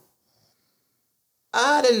 bro.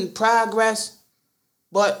 I didn't progress,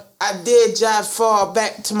 but I did jive far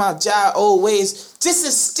back to my jive old ways. Just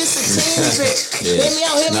a teeny bit. Yeah. Hear me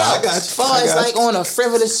out. Nah, I got you. As far I as got like you. on a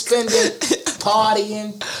frivolous spending,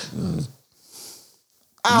 partying.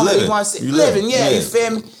 I don't really Living. want to say You living, living. yeah, Yeah. you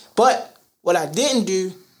feel me? But what I didn't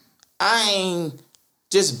do, I ain't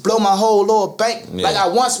just blow my whole little bank like I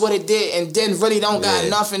once would have did, and then really don't got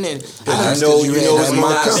nothing in. I know you know that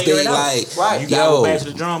mind figure state it out. like Right. You gotta go back to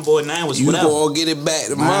the drawing board. Now it's you whatever. gonna get it back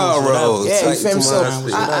tomorrow. Yeah, you feel me? So Time.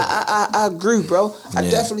 I grew, bro. I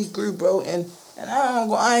definitely grew, bro. And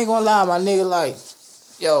I ain't gonna lie, my nigga. Like,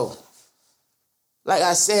 yo, like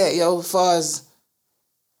I said, yo, as far as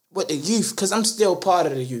with the youth, cause I'm still part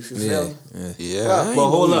of the youth. You feel me? Yeah. But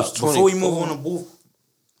hold up, before we move on the booth,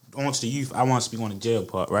 on to the youth, I want to speak on the jail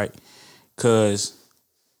part, right? Cause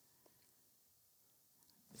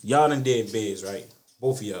y'all done did bids, right?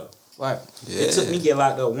 Both of y'all. Right. Yeah. It took me to get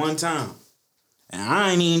locked up one time, and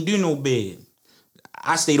I ain't even do no bid.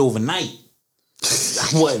 I stayed overnight.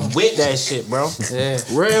 I wasn't with that shit, bro. Yeah.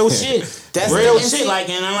 Real shit. That's real the shit. Like,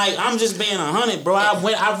 and I'm just being 100, bro.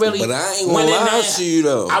 I really. But I ain't went gonna in lie there, to you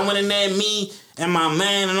though. I went in there, me and my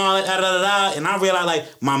man and all that, and I realized like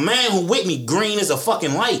my man who with me green as a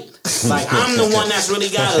fucking light. Like I'm the one that's really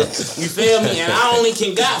got you feel me? And I only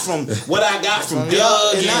can got from what I got from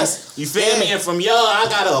Doug and us. You feel me? And from y'all, I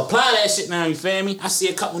gotta apply that shit now. You feel me? I see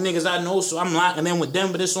a couple niggas I know, so I'm locking in with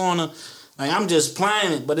them, but it's on a like I'm just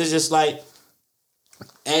playing it, but it's just like.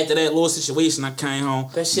 After that little situation, I came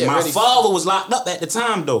home. That shit my really father was locked up at the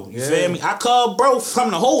time, though. You feel me? I called bro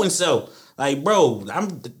from the holding cell. Like, bro, I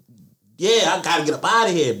gotta get up out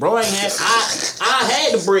of here, bro. I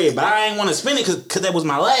had the bread, but I ain't want to spend it because that was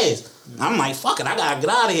my last. I'm like, fuck it, I gotta get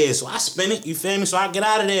out of here. So I spend it, you feel me? So I get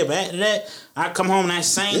out of there. But after that, I come home that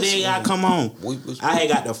same day I come home. I had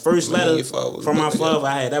got the first letter from my father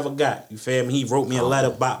I had ever got. You feel me? He wrote me a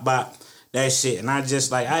letter, bop. That shit, and I just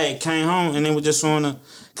like I came home and then was just on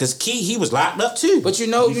cause he was locked up too. But you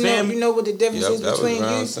know what the difference is between you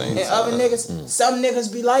and other niggas. Some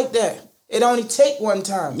niggas be like that. It only take one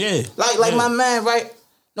time. Yeah. Like my man, right?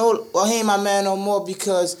 No, well he ain't my man no more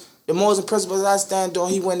because the morals and principles I stand on,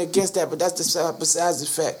 he went against that. But that's besides the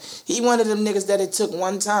fact. He one of them niggas that it took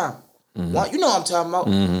one time. You know what I'm talking about.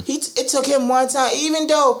 It took him one time, even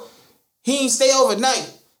though he ain't stay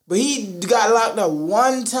overnight, but he got locked up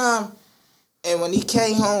one time. And when he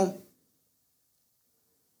came home,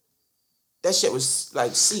 that shit was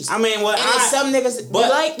like ceased. I mean, some niggas be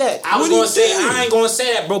like that. I was gonna say I ain't gonna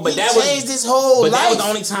say that, bro. But that changed his whole life. That was the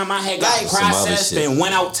only time I had got processed and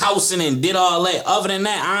went out tossing and did all that. Other than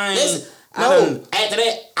that, after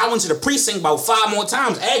that, I went to the precinct about 5 more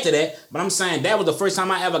times after that. But I'm saying that was the first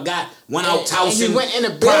time I ever went out tossing, and you went in the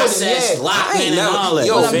building, processed, locked in, and all that.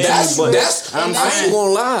 Yo, that's I ain't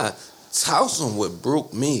gonna lie. Tossing what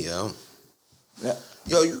broke me, yo. Yeah.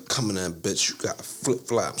 Yo, you coming in, bitch. You got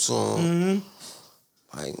flip-flops on.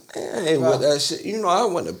 Like, man, I ain't with that shit. You know, I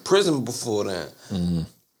went to prison before that.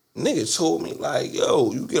 Nigga told me, like,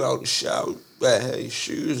 yo, you get out the shower, you better have your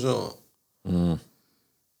shoes on. I'm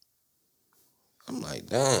like,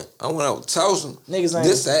 damn. I went out tossing. Niggas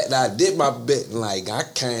ain't. That, I did my bit, and like, I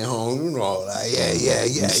came home, you know, like, yeah.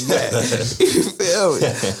 You feel me?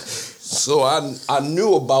 So I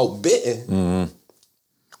knew about bitting.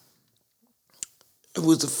 It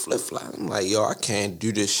was a flip-flop. I'm like, yo, I can't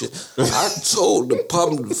do this shit. I told the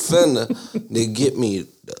public defender to get me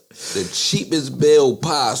the cheapest bail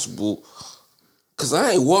possible because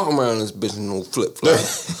I ain't walking around this bitch in no flip-flop.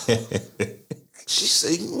 She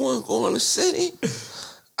said, you want to go in the city?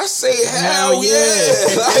 I say, hell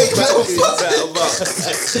yeah. Like,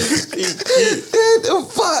 the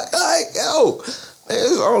fuck? Like, yo,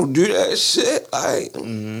 niggas don't do that shit. Like,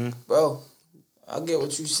 Bro, I get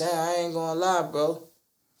what you saying. I ain't gonna lie, bro.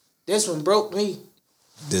 This one broke me.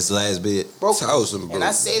 This last bit. Broke Thousand, me. bro. And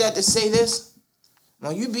I say that to say this.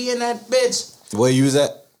 When you be in that bitch, Where you was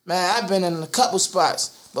at? man, I've been in a couple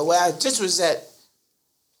spots. But where I just was at,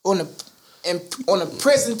 on a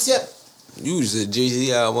prison tip, you was at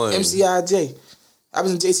JCI one. MCIJ. I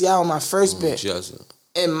was in JCI on my first bit.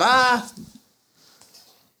 In my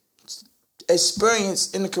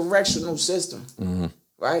experience in the correctional system,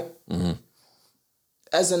 right?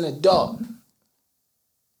 As an adult,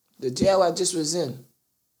 the jail I just was in,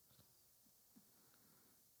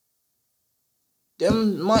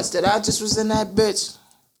 them months that I just was in that bitch,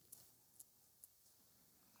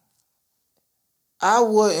 I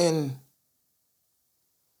wouldn't.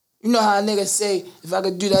 You know how niggas say, if I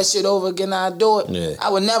could do that shit over again, I'd do it? Yeah.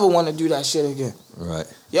 I would never want to do that shit again. Right.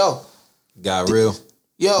 Yo. Got real.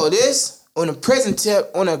 Yo, this, on a prison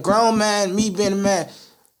tip, on a grown man, me being a man,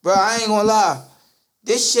 bro, I ain't gonna lie.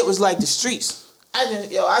 This shit was like the streets.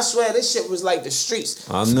 I swear, this shit was like the streets.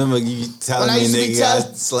 I remember you telling me nigga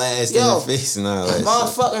got slashed in the face and all that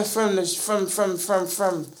motherfucking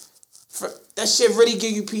from that shit really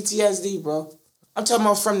give you PTSD, bro. I'm talking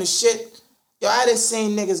about from the shit. Yo, I done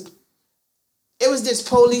seen niggas. It was this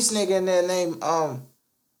police nigga in there named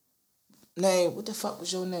named, what the fuck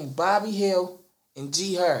was your name? Bobby Hill and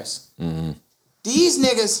G. Harris. Mm-hmm. These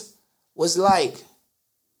niggas was like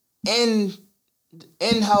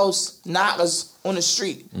in-house knockers on the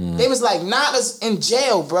street. Mm-hmm. They was like knockers in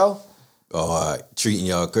jail, bro. Oh, all right. Treating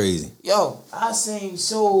y'all crazy. Yo, I seen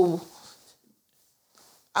so...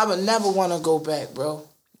 I would never want to go back, bro.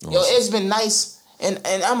 Yo, it's been nice. And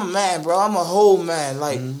I'm a man, bro. I'm a whole man.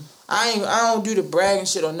 Like, I don't do the bragging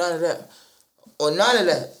shit or none of that.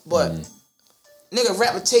 But, nigga,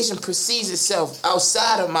 reputation precedes itself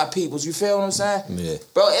outside of my peoples. You feel what I'm saying? Yeah.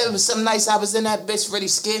 Bro, it was some nights I was in that bitch really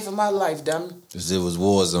scared for my life, dummy. Cause it was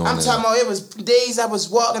war zone. I'm talking about it was days I was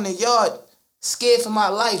walking the yard scared for my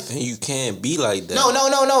life. And you can't be like that.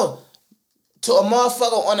 No. To a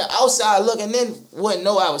motherfucker on the outside looking in wouldn't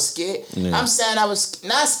know I was scared. Yeah. I'm saying I was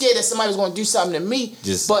not scared that somebody was gonna do something to me,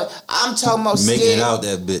 but I'm talking about making scared. Out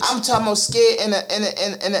that bitch. I'm talking about scared in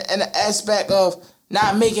the aspect of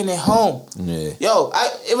not making it home. Yeah. Yo,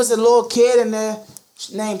 it was a little kid in there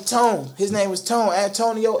named Tone. His name was Tone,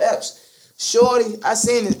 Antonio Epps. Shorty, I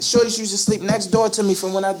seen it. Shorty used to sleep next door to me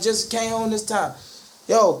from when I just came home this time.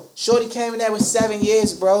 Yo, Shorty came in there with 7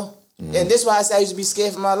 years, bro. And this is why I said I used to be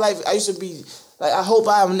scared for my life. I used to be like, I hope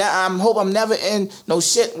I'm never in no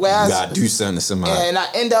shit where I gotta do something to somebody. And I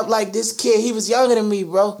end up like this kid. He was younger than me,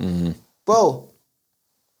 bro. Bro.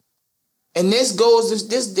 And this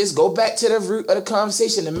go back to the root of the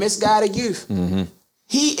conversation, the misguided youth.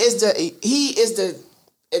 He is the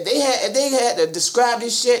if they had to describe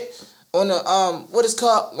this shit on the what is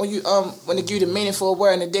called when they give you the meaningful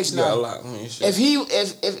word in the dictionary. If he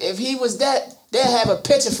was that, they'll have a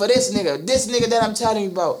picture for this nigga that I'm telling you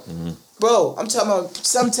about. Bro, I'm talking about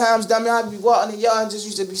sometimes, dummy, I'd be walking the yard and just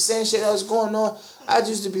used to be saying shit that was going on. I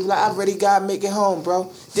used to be like, I really gotta make it home, bro.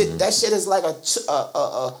 That shit is like a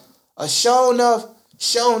show enough.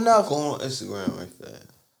 Go on Instagram right there.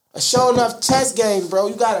 A show enough test game, bro.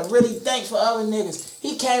 You gotta really think for other niggas.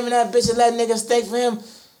 He came in that bitch and let niggas think for him.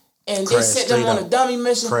 And they sent them on a dummy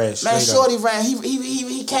mission. Man, Shorty ran.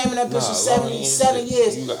 He came in that bitch for 7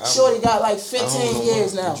 years. Shorty got like 15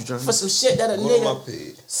 years now for some shit that a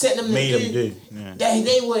nigga sent them to do that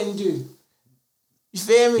they wouldn't do. You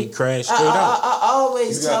feel me? He crashed straight up. I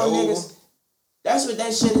always tell niggas that's what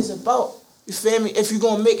that shit is about. You feel me? If you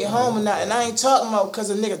gonna make it home or not. And I ain't talking about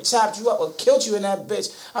because a nigga chopped you up or killed you in that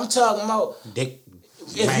bitch. I'm talking about if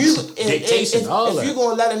you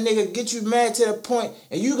gonna let a nigga get you mad to the point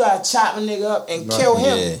and you gotta chop a nigga up and kill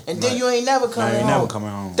him and then you ain't never coming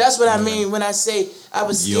home. That's what I mean when I say I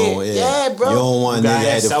was scared. Yeah, bro. You don't want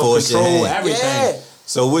nigga to force your hand. Everything. Yeah.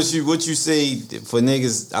 So what you say for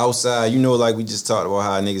niggas outside? You know, like we just talked about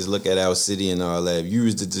how niggas look at our city and all that. If you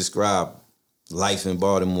was to describe life in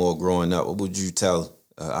Baltimore growing up, what would you tell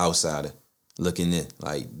an outsider looking in?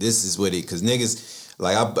 Like, this is what it, because niggas.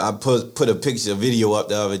 Like, I put a video up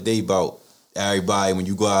the other day about everybody, when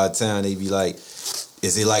you go out of town, they be like,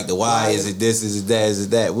 is it like the Y? Is it this? Is it that? Is it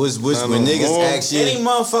that? What's when niggas ask you? Any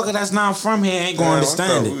motherfucker that's not from here ain't gonna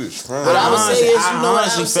understand it. But I would say this, you know what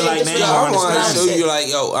I would say? I want to show you, like,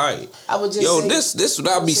 yo, all right. I would just yo, this what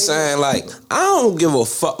I be saying, like, I don't give a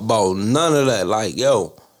fuck about none of that. Like,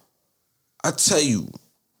 yo, I tell you,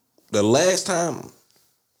 the last time,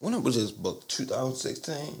 when it was this book,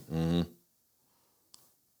 2016?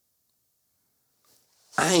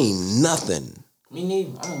 I ain't nothing. Me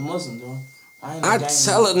neither. I'm a Muslim, though. I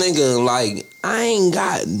tell a nigga, like, I ain't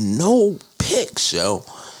got no picks, yo.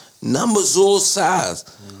 Numbers all size.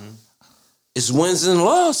 It's wins and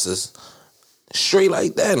losses. Straight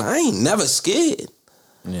like that. I ain't never scared.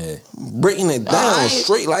 Yeah. Breaking it down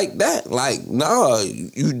straight like that. Like, nah,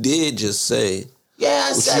 you did just say. Yeah,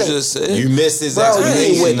 I said what you just said. You missed his I ain't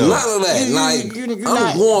explanation. with none of that.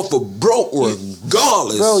 I'm going for broke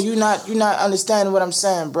regardless. Bro, you not understanding what I'm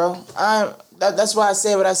saying, bro. That's why I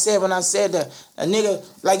said what I said when I said that. A nigga,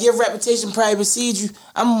 like, your reputation probably precedes you.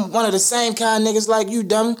 I'm one of the same kind of niggas like you,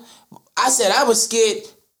 dummy. I said I was scared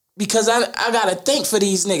because I gotta think for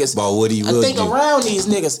these niggas. About what he would I think do. around these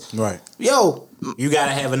niggas. Right. Yo. You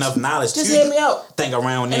gotta have enough knowledge just to hear me out. Think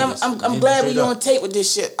around and niggas. I'm glad we on tape with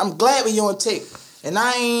this shit. I'm glad we on tape. And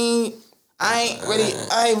I ain't really.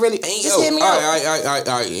 Just hear me out.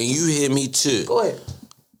 All right. And you hear me too. Go ahead.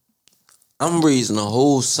 I'm raising a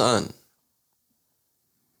whole son.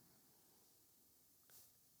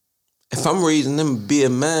 If I'm raising them to be a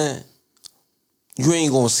man, you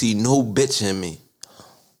ain't gonna see no bitch in me.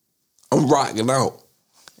 I'm rocking out.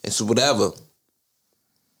 It's whatever.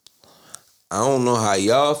 I don't know how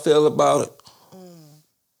y'all feel about it.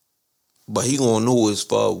 But he gonna know what his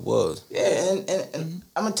father was. Yeah, and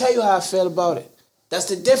I'm gonna tell you how I feel about it. That's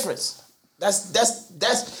the difference. That's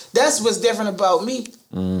what's different about me.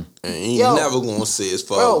 And you never gonna say it's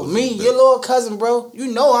far. Bro, me, your little cousin, bro. You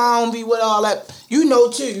know I don't be with all that. You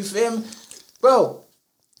know too, you feel me? Bro,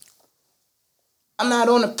 I'm not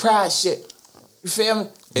on the pride shit. You feel me?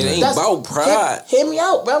 It ain't about pride. Hear me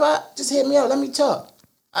out, bro. Just hear me out. Let me talk.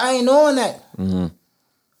 I ain't on that.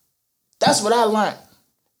 That's what I learned.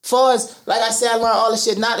 Far as, like I said, I learned all the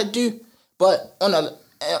shit not to do, but on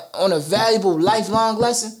a valuable lifelong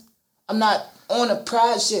lesson, I'm not on the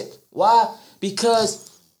pride shit. Why?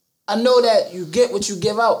 Because I know that you get what you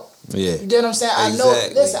give out. Yeah. You get what I'm saying?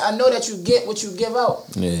 Exactly. I know that you get what you give out.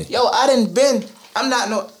 Yeah. Yo, I didn't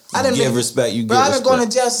Give respect, you bro, get I've been going to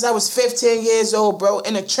respect. jail since I was 15 years old, bro,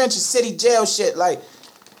 in the trenches, city jail shit. Like,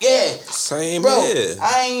 yeah. Same bro, here.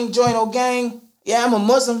 I ain't join no gang. Yeah, I'm a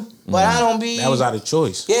Muslim, but I don't be. That was out of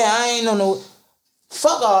choice. Yeah, I ain't no.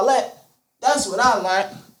 Fuck all that. That's what I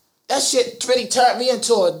learned. That shit really turned me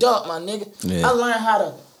into an adult, my nigga. Yeah. I learned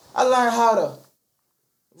how to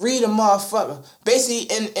read a motherfucker. Basically,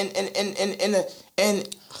 in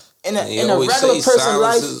a always regular say person's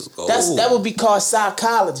life, silence is gold. that would be called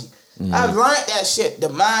psychology. I learned that shit. The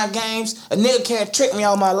mind games. A nigga can't trick me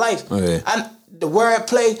all my life. Okay. The word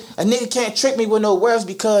play. A nigga can't trick me with no words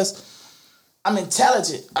because I'm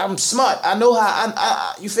intelligent. I'm smart. I know how.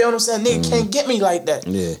 I you feel what I'm saying? Nigga can't get me like that.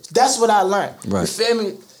 Yeah. That's what I learned. Right. You feel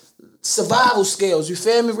me? Survival skills. You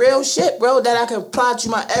feel me? Real shit, bro. That I can apply to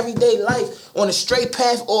my everyday life on a straight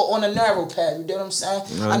path or on a narrow path. You know what I'm saying?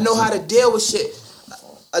 Right. I know how to deal with shit.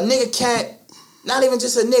 A nigga can't. Not even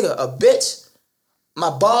just a nigga. A bitch. My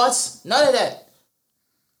boss. None of that.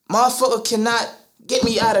 Motherfucker cannot get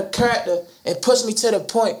me out of character and push me to the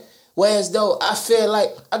point where as though I feel like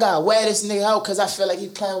I gotta wear this nigga out because I feel like he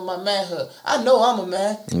playing with my manhood. I know I'm a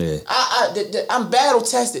man. Yeah. I'm battle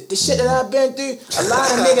tested. The shit that I've been through, a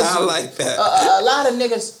lot of niggas. I like that. A lot of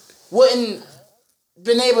niggas wouldn't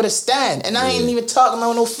been able to stand, and I ain't even talking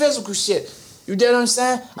about no physical shit. You get what I'm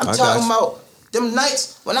saying? I'm I talking got you. about them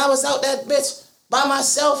nights when I was out that bitch by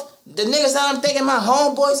myself. The niggas that I'm thinking my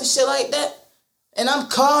homeboys and shit like that. And I'm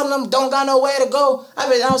calling them, don't got nowhere to go. I've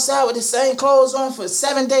been outside with the same clothes on for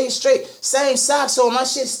 7 days straight. Same socks on. My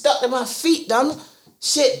shit stuck to my feet, dumb.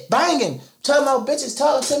 Shit banging. Talking about bitches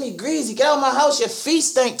talking to me greasy. Get out of my house, your feet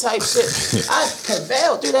stink type shit. I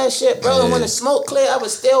prevailed through that shit, bro. And when the smoke cleared, I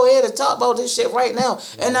was still here to talk about this shit right now.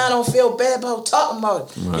 And I don't feel bad about talking about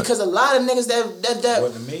it. Right. Because a lot of niggas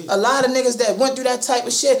that went through that type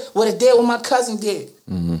of shit would have did what my cousin did.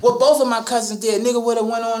 What both of my cousins did, nigga would have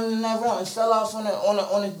went on in that round and fell off on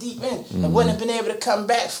the deep end and wouldn't have been able to come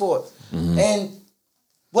back for it. And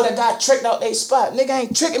would have got tricked out their spot. Nigga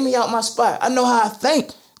ain't tricking me out my spot. I know how I think.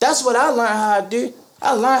 That's what I learned how I do.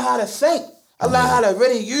 I learned how to think. I learned how to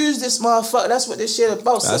really use this motherfucker. That's what this shit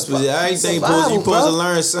about. That's what everything Survival, you supposed bro. to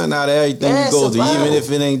learn something out of everything Yeah, you go through, survival. even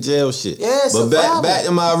if it ain't jail shit. Yeah, but survival. back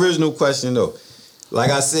to my original question though. Like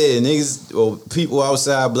I said, niggas or people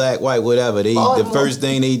outside, black, white, whatever, the Baltimore. first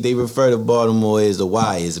thing they refer to Baltimore is the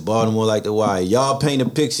wire. Is Baltimore like the wire? Y'all paint a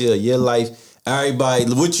picture of your life. Everybody,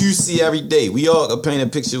 what you see every day. We all can paint a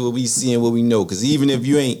picture of what we see and what we know. Cause even if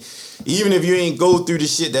you ain't go through the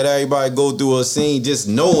shit that everybody go through or seen, just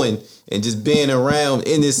knowing and just being around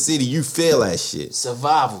in this city, you feel that shit.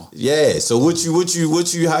 Survival. Yeah. So how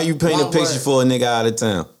you paint a One picture word. for a nigga out of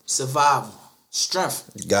town? Survival.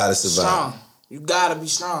 Strength. You gotta survive. Strong. You gotta be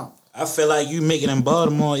strong. I feel like you make it in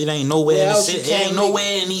Baltimore. It ain't nowhere Where in the else city. you It can't ain't make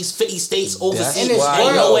nowhere in these 50 states overseas. this Ain't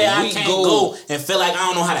world, nowhere I we can't go- go and feel like I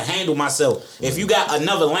don't know how to handle myself. If you got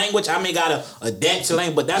another language, I may gotta adapt to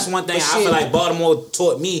language. But that's one thing But I shit, feel like Baltimore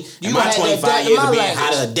taught me you in my had to 25 adapt to years my of being how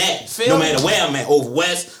to language. adapt. Feel No me? matter where I'm at, over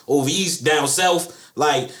west, over east, down south.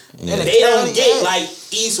 Like the they don't county, get yeah. like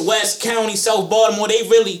east, west, county, south Baltimore. They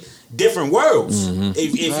really different worlds.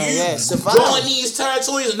 If you survive. join these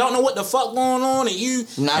territories and don't know what the fuck going on, and you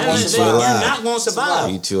Not gonna then survive. you're not gonna survive.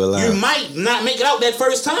 You too alive. You might not make it out that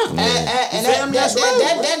first time. And You feel me? That's real,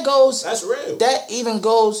 bro. that goes. That's real. That even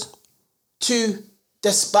goes to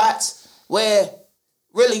the spots where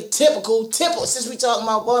really typical. Since we talking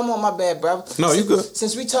about Baltimore, my bad, brother. No, you good.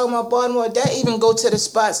 Since we talking about Baltimore, that even go to the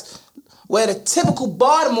spots where the typical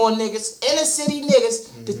Baltimore niggas, inner city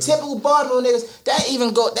niggas, the typical Baltimore niggas,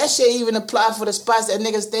 that shit even apply for the spots that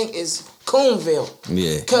niggas think is Coonville.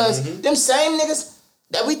 Yeah. Cause them same niggas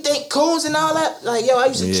that we think coons and all that, like yo, I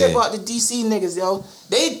used to Yeah. trip out the DC niggas, yo.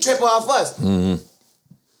 They trip off us.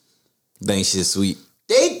 Think shit sweet.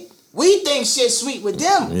 We think shit sweet with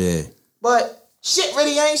them, Yeah. but shit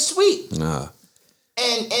really ain't sweet. Nah.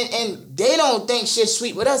 And they don't think shit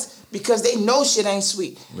sweet with us because they know shit ain't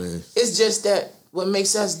sweet. Man. It's just that what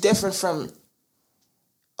makes us different from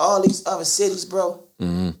all these other cities, bro.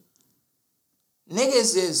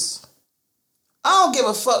 Niggas is I don't give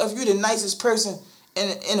a fuck if you the nicest person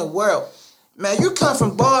in the world. Man, you come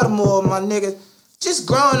from Baltimore, my nigga. Just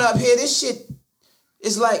growing up here, this shit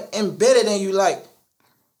is like embedded in you. Like,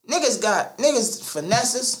 niggas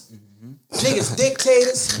finesses, niggas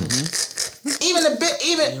dictators. Even to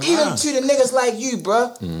the niggas like you,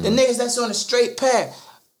 bruh. The niggas that's on the straight path.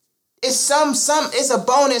 It's it's a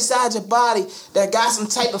bone inside your body that got some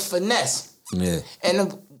type of finesse. Yeah.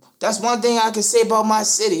 And that's one thing I can say about my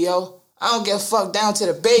city, yo. I don't give a fuck down to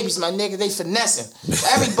the babies, my nigga. They finessing.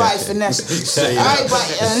 Everybody finessing.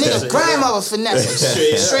 Everybody, and a nigga's grandmother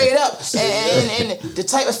finessing. Straight up. And the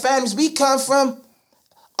type of families we come from,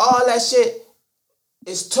 all that shit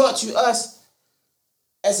is taught to us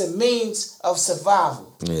as a means of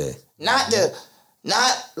survival. Yeah.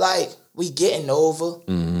 Not like we getting over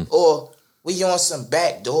or we on some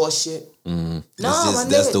backdoor shit. No, my nigga,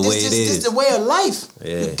 that's the way it is. This is the way of life.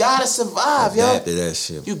 Yeah. You gotta survive, yo. After that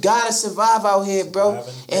shit. You gotta survive out here, bro.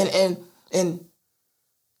 And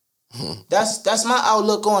that's my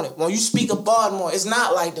outlook on it. When you speak of Baltimore, it's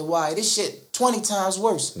not like the Wire. This shit 20 times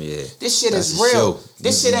worse. Yeah. This shit That's is a real. show.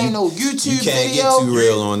 This shit ain't no YouTube You can't video. get too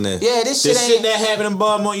real on that. Yeah, this shit The ain't. shit that happened in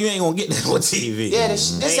Baltimore, you ain't gonna get that on TV. Yeah,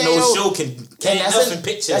 this ain't ain't no show can't nothing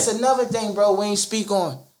picture. That's another thing, bro, we ain't speak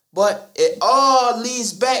on. But it all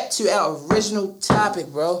leads back to our original topic,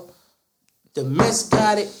 bro. The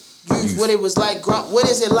misguided youth, what it was like. What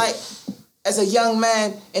is it like as a young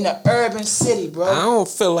man in an urban city, bro? I don't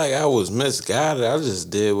feel like I was misguided. I just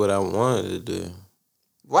did what I wanted to do.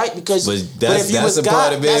 Right, because But if that's you was a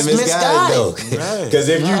part of being that's misguided, though. Right. Because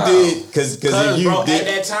if you did, because if you bro, did, at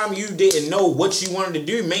that time you didn't know what you wanted to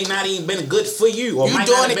do. May not even been good for you, or You might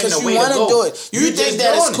doing not it have been because the way you want to to go. do it. You think just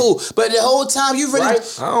that doing it's cool, but the whole time you really,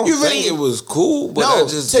 Right. I don't you think really, it was cool, but No, I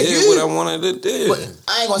just to did you- what I wanted to do. But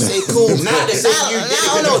I ain't gonna say cool. Not to say you did it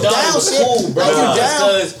I don't know because down it was shit. cool, bro. Like you Just down,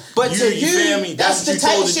 'cause but to you feel me? you, that's the what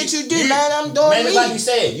type of told shit you do, man. I'm doing Man, me. it's like you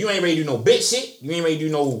said, you ain't ready to do no bitch shit. You ain't ready to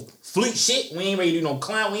do no fleet shit. We ain't ready to do no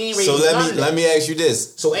clown. We ain't ready so to do none of let that. me ask you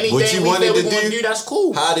this. So anything what you we wanted feel we to gonna do, do, that's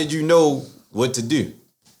cool. how did you know what to do?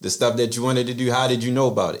 The stuff that you wanted to do, how did you know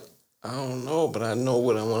about it? I don't know, but I know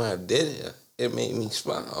when I did it, it made me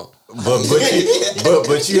smile.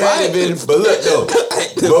 But you had to been. But look though.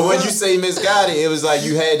 But when you say misguided, it was like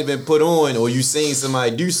you had to been put on, or you seen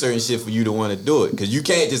somebody do certain shit for you to want to do it. Because you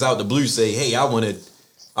can't just out the blue say, "Hey, I want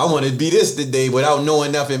to be this today," without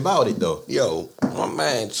knowing nothing about it though. Yo, my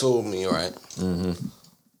man told me, right?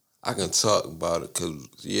 I can talk about it because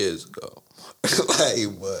years ago.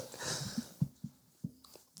 Like, but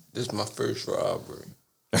this is my first robbery.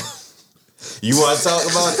 You want to talk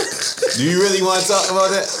about it? Do you really want to talk about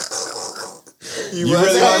that? You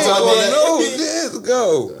really want to talk about that? No, years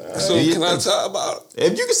ago. So Yeah. can I talk about it?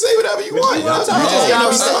 If you can say whatever you want, you wanna you talk just about gotta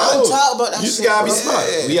be it, smart. talk about that You just shit, gotta be bro. smart.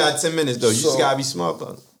 Yeah. We got 10 minutes though. You just So- gotta be smart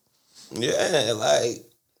about it. Yeah, like,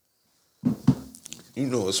 you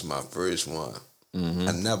know, it's my first one.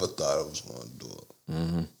 I never thought I was going to do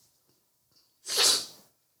it.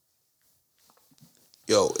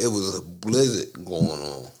 Yo, it was a blizzard going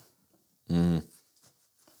on.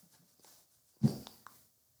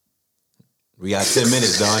 We got 10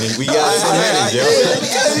 minutes, Donnie. We got 10 minutes, yo. You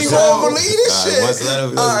can't even believe this All right, shit. once let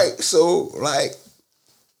him- All right, so, like,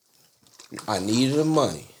 I needed the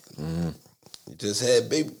money. Just had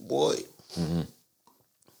baby boy.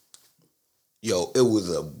 Yo, it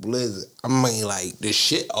was a blizzard. I mean, like, the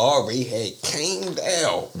shit already had came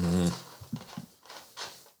down.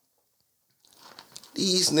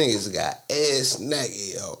 These niggas got ass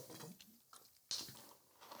naked, yo.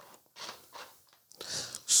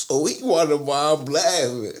 So he wondered why I'm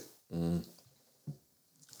laughing.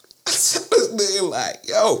 I tell this nigga like,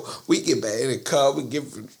 yo, we get back in the car, we get,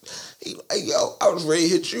 he like, yo, I was ready to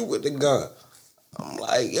hit you with the gun. I'm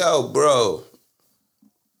like, yo, bro,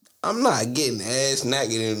 I'm not getting ass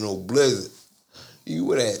naked in no blizzard. You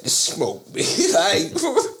would have to smoke me. Like,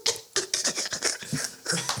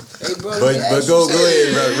 Hey, bro, But go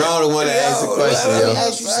ahead, bro. Ronald want to ask a Yo, question, Let me yo.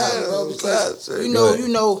 ask you something, bro, because Go you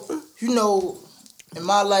know, in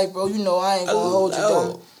my life, bro, you know I ain't gonna hold you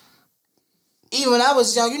down. Even when I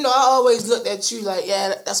was young, you know, I always looked at you like,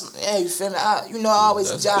 yeah, you feel me? I always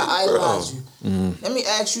That's job big, bro. idolize you. Let me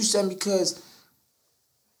ask you something, because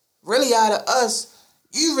really out of us,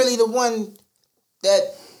 you really the one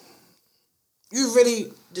that, you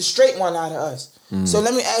really the straight one out of us. So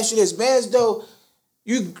let me ask you this, man, as though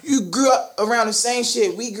you grew up around the same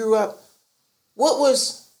shit we grew up,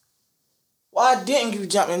 why didn't you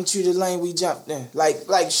jump into the lane we jumped in? Like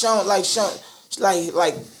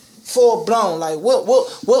full blown. Like what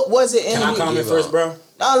was it in Can I you? comment first, bro?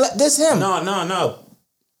 No, this him. No.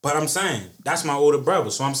 But I'm saying that's my older brother.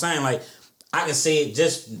 So I'm saying like I can say it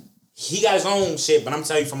just, he got his own shit, but I'm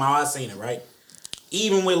telling you from how I seen it, right?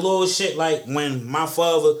 Even with little shit like when my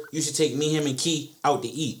father used to take me, him, and Key out to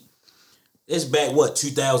eat. It's back,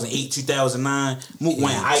 2008, 2009. Mook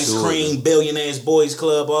went Ice Cream, Billionaires Boys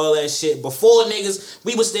Club, all that shit. Before niggas,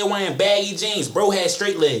 we was still wearing baggy jeans. Bro had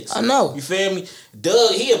straight legs. I know. You feel me?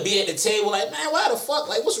 Doug, he'll be at the table like, man, why the fuck?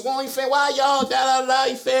 Like, what's wrong? You feel me? Why y'all da-da-da?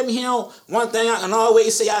 You feel me? He don't. One thing I can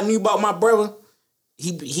always say I knew about my brother,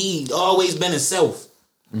 he always been himself.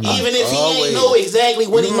 Even if he ain't know exactly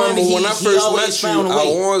what he wanted, he always found a way.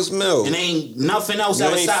 I once milk. And ain't nothing else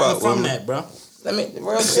ever stopped me from that, bro. Let me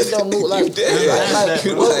real shit don't move like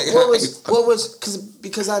what was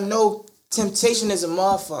because I know temptation is a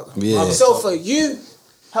motherfucker. Yeah. So for you,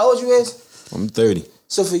 how old you is? I'm 30.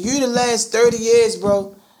 So for you to last 30 years,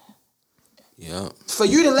 bro. Yeah. For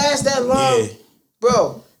you to last that long,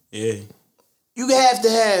 bro. Yeah. You have to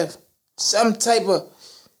have some type of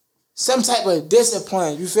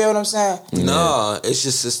discipline. You feel what I'm saying? Nah, it's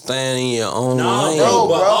just to stand in your own lane. No,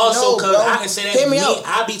 but also because I can say that Hear me out.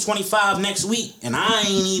 I'll be 25 next week, and I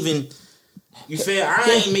ain't even. You feel? I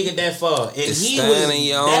ain't make it that far, and Just he stand was. in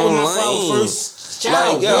your That own was my lane. first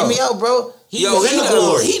child. Like, yo, Hear me out, bro. He was in the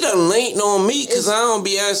glory. He done linked on me because I don't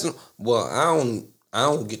be asking. Well, I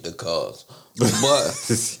don't get the calls, but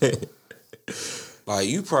like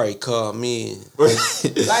you probably call me. Let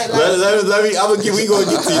me. We gonna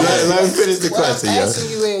get to you. Let me finish the question, I'm yo.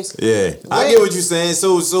 asking you is, I get what you're saying.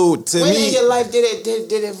 So to when me, in your life did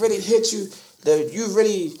it really hit you that you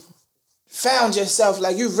really found yourself?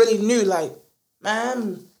 Like you really knew, like,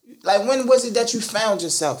 man, like when was it that you found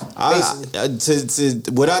yourself?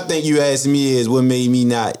 Basically, what I think you asked me is what made me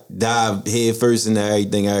not dive head first into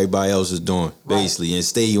everything everybody else was doing, basically, and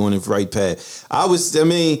stay on the right path.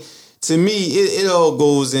 To me, it all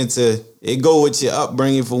goes into, it go with your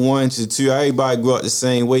upbringing for one, to two. Everybody grew up the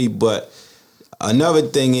same way, but another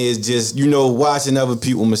thing is just, watching other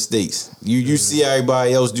people's mistakes. You see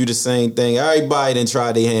everybody else do the same thing. Everybody done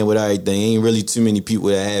tried their hand with everything. Ain't really too many people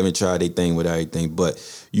that haven't tried their thing with everything, but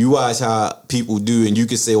you watch how people do, and you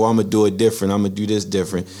can say, well, I'm going to do it different. I'm going to do this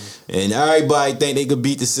different. And everybody think they could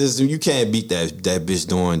beat the system. You can't beat that bitch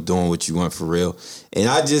doing what you want for real. And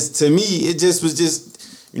to me, it just was just,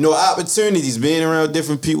 opportunities, being around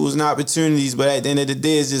different people's and opportunities, but at the end of the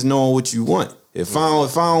day, it's just knowing what you want. I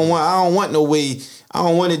don't want no way, I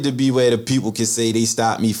don't want it to be where the people can say they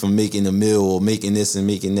stopped me from making a meal or making this and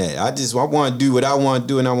making that. I want to do what I want to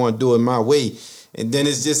do, and I want to do it my way. And then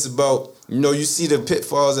it's just about, you see the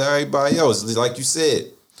pitfalls of everybody else. Like you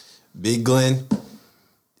said, Big Glenn,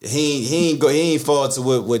 he ain't fall to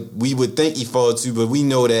what we would think he fall to, but we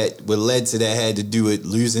know that what led to that had to do with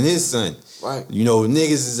losing his son. right?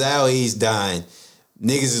 Niggas is our age dying.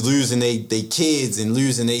 Niggas is losing they kids and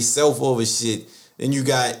losing they self over shit. Then you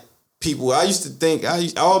got people, I used to think,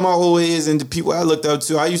 all my old heads and the people I looked up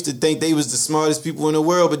to, I used to think they was the smartest people in the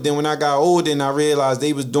world, but then when I got older and I realized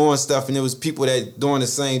they was doing stuff and there was people that doing the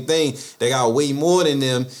same thing, they got way more than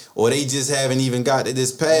them, or they just haven't even got to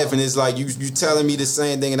this path, and it's like, you telling me the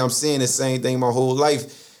same thing and I'm saying the same thing my whole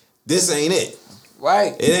life. This ain't it.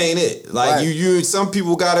 Right. It ain't it. Like, right. you some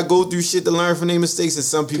people gotta go through shit to learn from their mistakes, and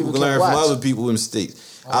some people can learn from other people's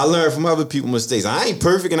mistakes. Right. I learn from other people's mistakes. I ain't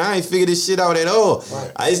perfect and I ain't figured this shit out at all.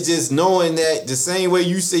 Right. It's just knowing that the same way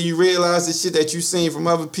you say you realize the shit that you seen from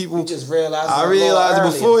other people. You just realized I realized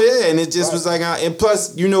it before, yeah. And it just was like, and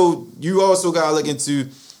plus, you also gotta look into,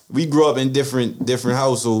 we grew up in different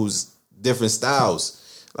households, different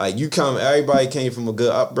styles. Like everybody came from a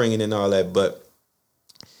good upbringing and all that, but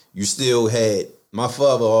you still had, my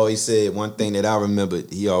father always said, one thing that I remember,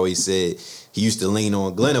 he always said, he used to lean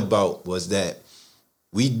on Glenn about, was that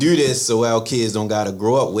we do this so our kids don't gotta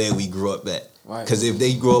grow up where we grew up at. Because if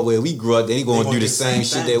they grow up where we grew up, then they gonna do the same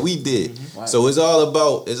shit that we did. Mm-hmm. Right. So it's all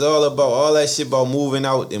about all that shit about moving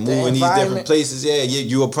out and moving these different places. Yeah,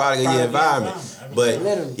 you're a product of your environment. But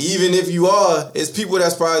even if you are, it's people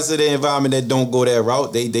that's probably to the environment that don't go that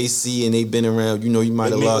route. They see and they've been around. You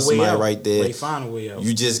might have lost somebody right there. They find a way out.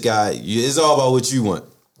 You just it's all about what you want.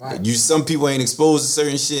 Right. Some people ain't exposed to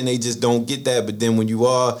certain shit and they just don't get that. But then when you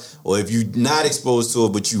are, or if you're not exposed to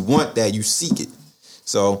it but you want that, you seek it.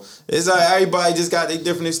 So it's like everybody just got their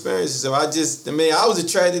different experiences. So I was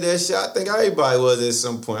attracted to that shit. I think everybody was at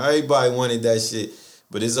some point. Everybody wanted that shit.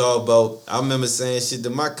 But it's all about, I remember saying shit to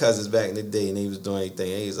my cousins back in the day and they was doing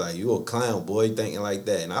anything. And he was like, you a clown, boy, thinking like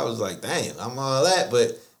that. And I was like, damn, I'm all that.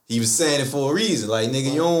 But he was saying it for a reason. Like,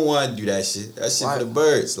 nigga, you don't want to do that shit. That shit for the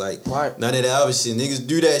birds. Like, none of that other shit. Niggas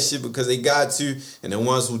do that shit because they got to. And the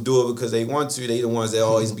ones who do it because they want to, they the ones that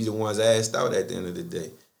always be the ones asked out at the end of the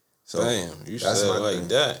day. So, damn, you said it like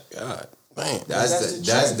that. God Man, That's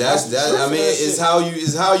I mean, it's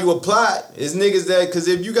how you apply it. It's niggas that, because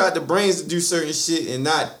if you got the brains to do certain shit and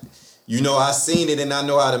not, you know, I seen it and I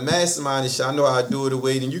know how to mastermind this shit, I know how to do it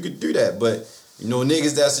away, then you could do that. But you know,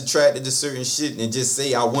 niggas that's attracted to certain shit and just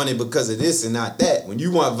say I want it because of this and not that. When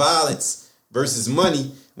you want violence versus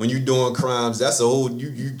money, when you doing crimes, that's a whole,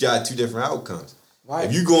 you got two different outcomes. Right.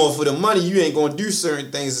 If you going for the money, you ain't gonna do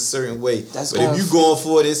certain things a certain way. But if you going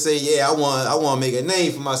for it and say, yeah, I want to make a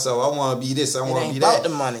name for myself, I want to be this, I want to be that. The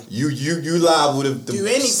money. You liable to do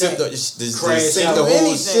anything, sink the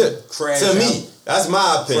whole ship. To me, that's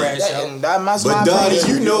my opinion. But Donnie,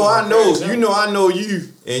 I know you,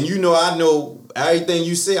 and I know everything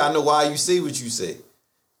you say. I know why you say what you say.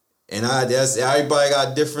 And that's everybody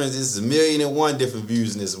got different. It's 1,000,001 different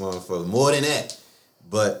views in this motherfucker. More than that,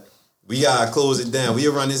 but. We gotta close it down.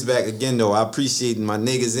 We'll run this back again though. I appreciate my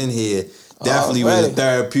niggas in here. Definitely with a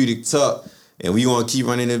therapeutic talk. And we gonna keep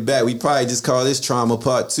running it back. We probably just call this Trauma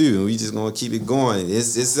Part 2. And we just gonna keep it going.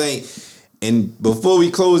 This ain't, and before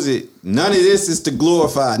we close it, none of this is to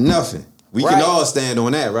glorify nothing. We can all stand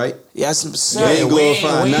on that, right? Yes, sir. We ain't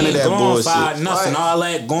glorifying none of that bullshit. Nothing. All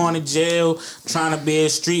that going to jail, trying to be a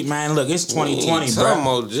street man. Look, it's 2020,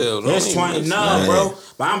 bro. Jail. It's 20. No, bro.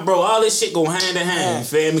 But all this shit go hand in hand. You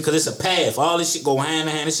feel me? Because it's a path. All this shit go hand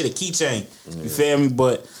in hand. This shit a keychain. You feel me?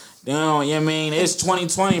 But you know what I mean? It's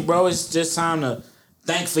 2020, bro. It's just time to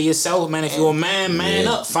think for yourself, man. If you're a man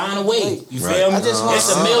up. Find a way. You feel me?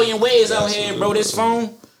 It's a million ways out here, bro. This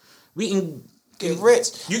phone, we can get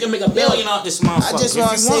rich. You can make $1 billion off this motherfucker. I just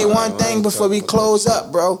want to say one thing before we close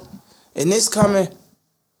up, bro. And this coming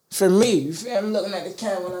from me. You feel me? I'm looking at the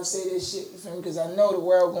camera when I say this shit. You feel me? Because I know the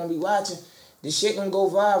world gonna be watching. This shit gonna go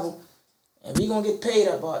viral, and we gonna get paid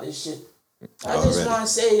up about this shit. I just want to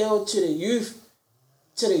say, yo, to the youth,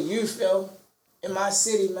 yo, in my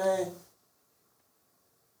city, man.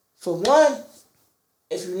 For one,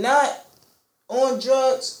 if you're not on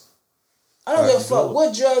drugs, I don't give a fuck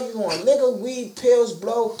what drug you on. Liquor, weed, pills,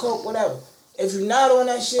 blow, coke, whatever. If you're not on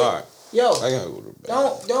that shit, yo,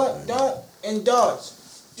 don't indulge.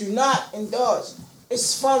 Do not indulge.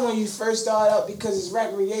 It's fun when you first start out because it's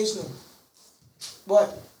recreational.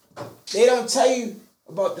 But they don't tell you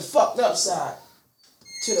about the fucked up side.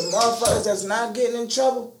 To the motherfuckers that's not getting in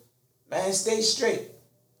trouble, man, stay straight.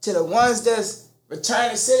 To the ones that's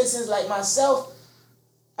returning citizens like myself,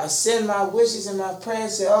 I send my wishes and my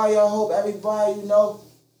prayers to all y'all. Hope everybody,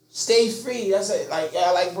 stay free. That's it.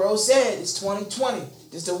 Like bro said, it's 2020.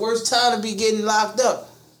 It's the worst time to be getting locked up.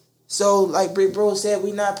 So, like Big Bro said,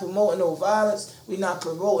 we not promoting no violence. We not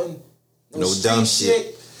promoting no dumb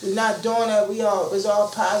shit. We not doing that. It's all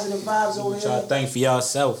positive vibes over here. Try to think for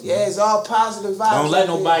yourself. Yeah, it's all positive vibes. Don't let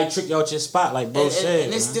nobody trick you out your spot, like Bro said.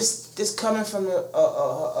 And this coming from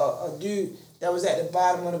a dude that was at the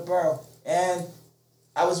bottom of the barrel, and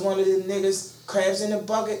I was one of the niggas, crabs in the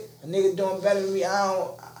bucket. A nigga doing better than me,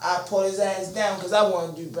 I pull his ass down because I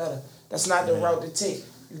want to do better. That's not the route to take.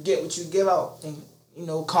 You get what you give out, and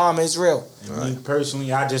karma is real. Me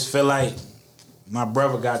personally, I just feel like my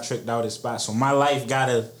brother got tricked out his spot, so my life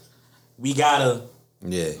we gotta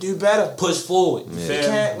do better, push forward. You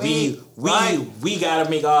feel me? We gotta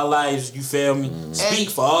make our lives. You feel me? Speak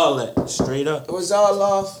for all that, straight up. It was all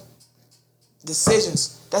off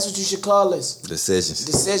decisions. That's what you should call this.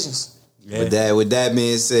 Decisions. Yeah. With that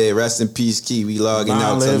being said, rest in peace, Key. We logging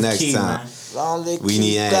out till next time. Long live we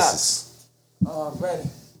need answers. Already.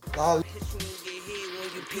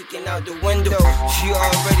 Peeking out the window, you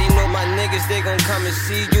already know my niggas, they gon' come and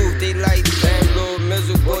see you. They like, damn, little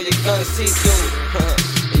miserable, boy, you gonna see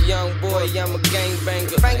you. A young boy, I'm a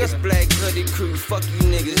gangbanger. It's Black Hoodie Crew, fuck you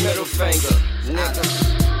niggas, middle finger. Nigga.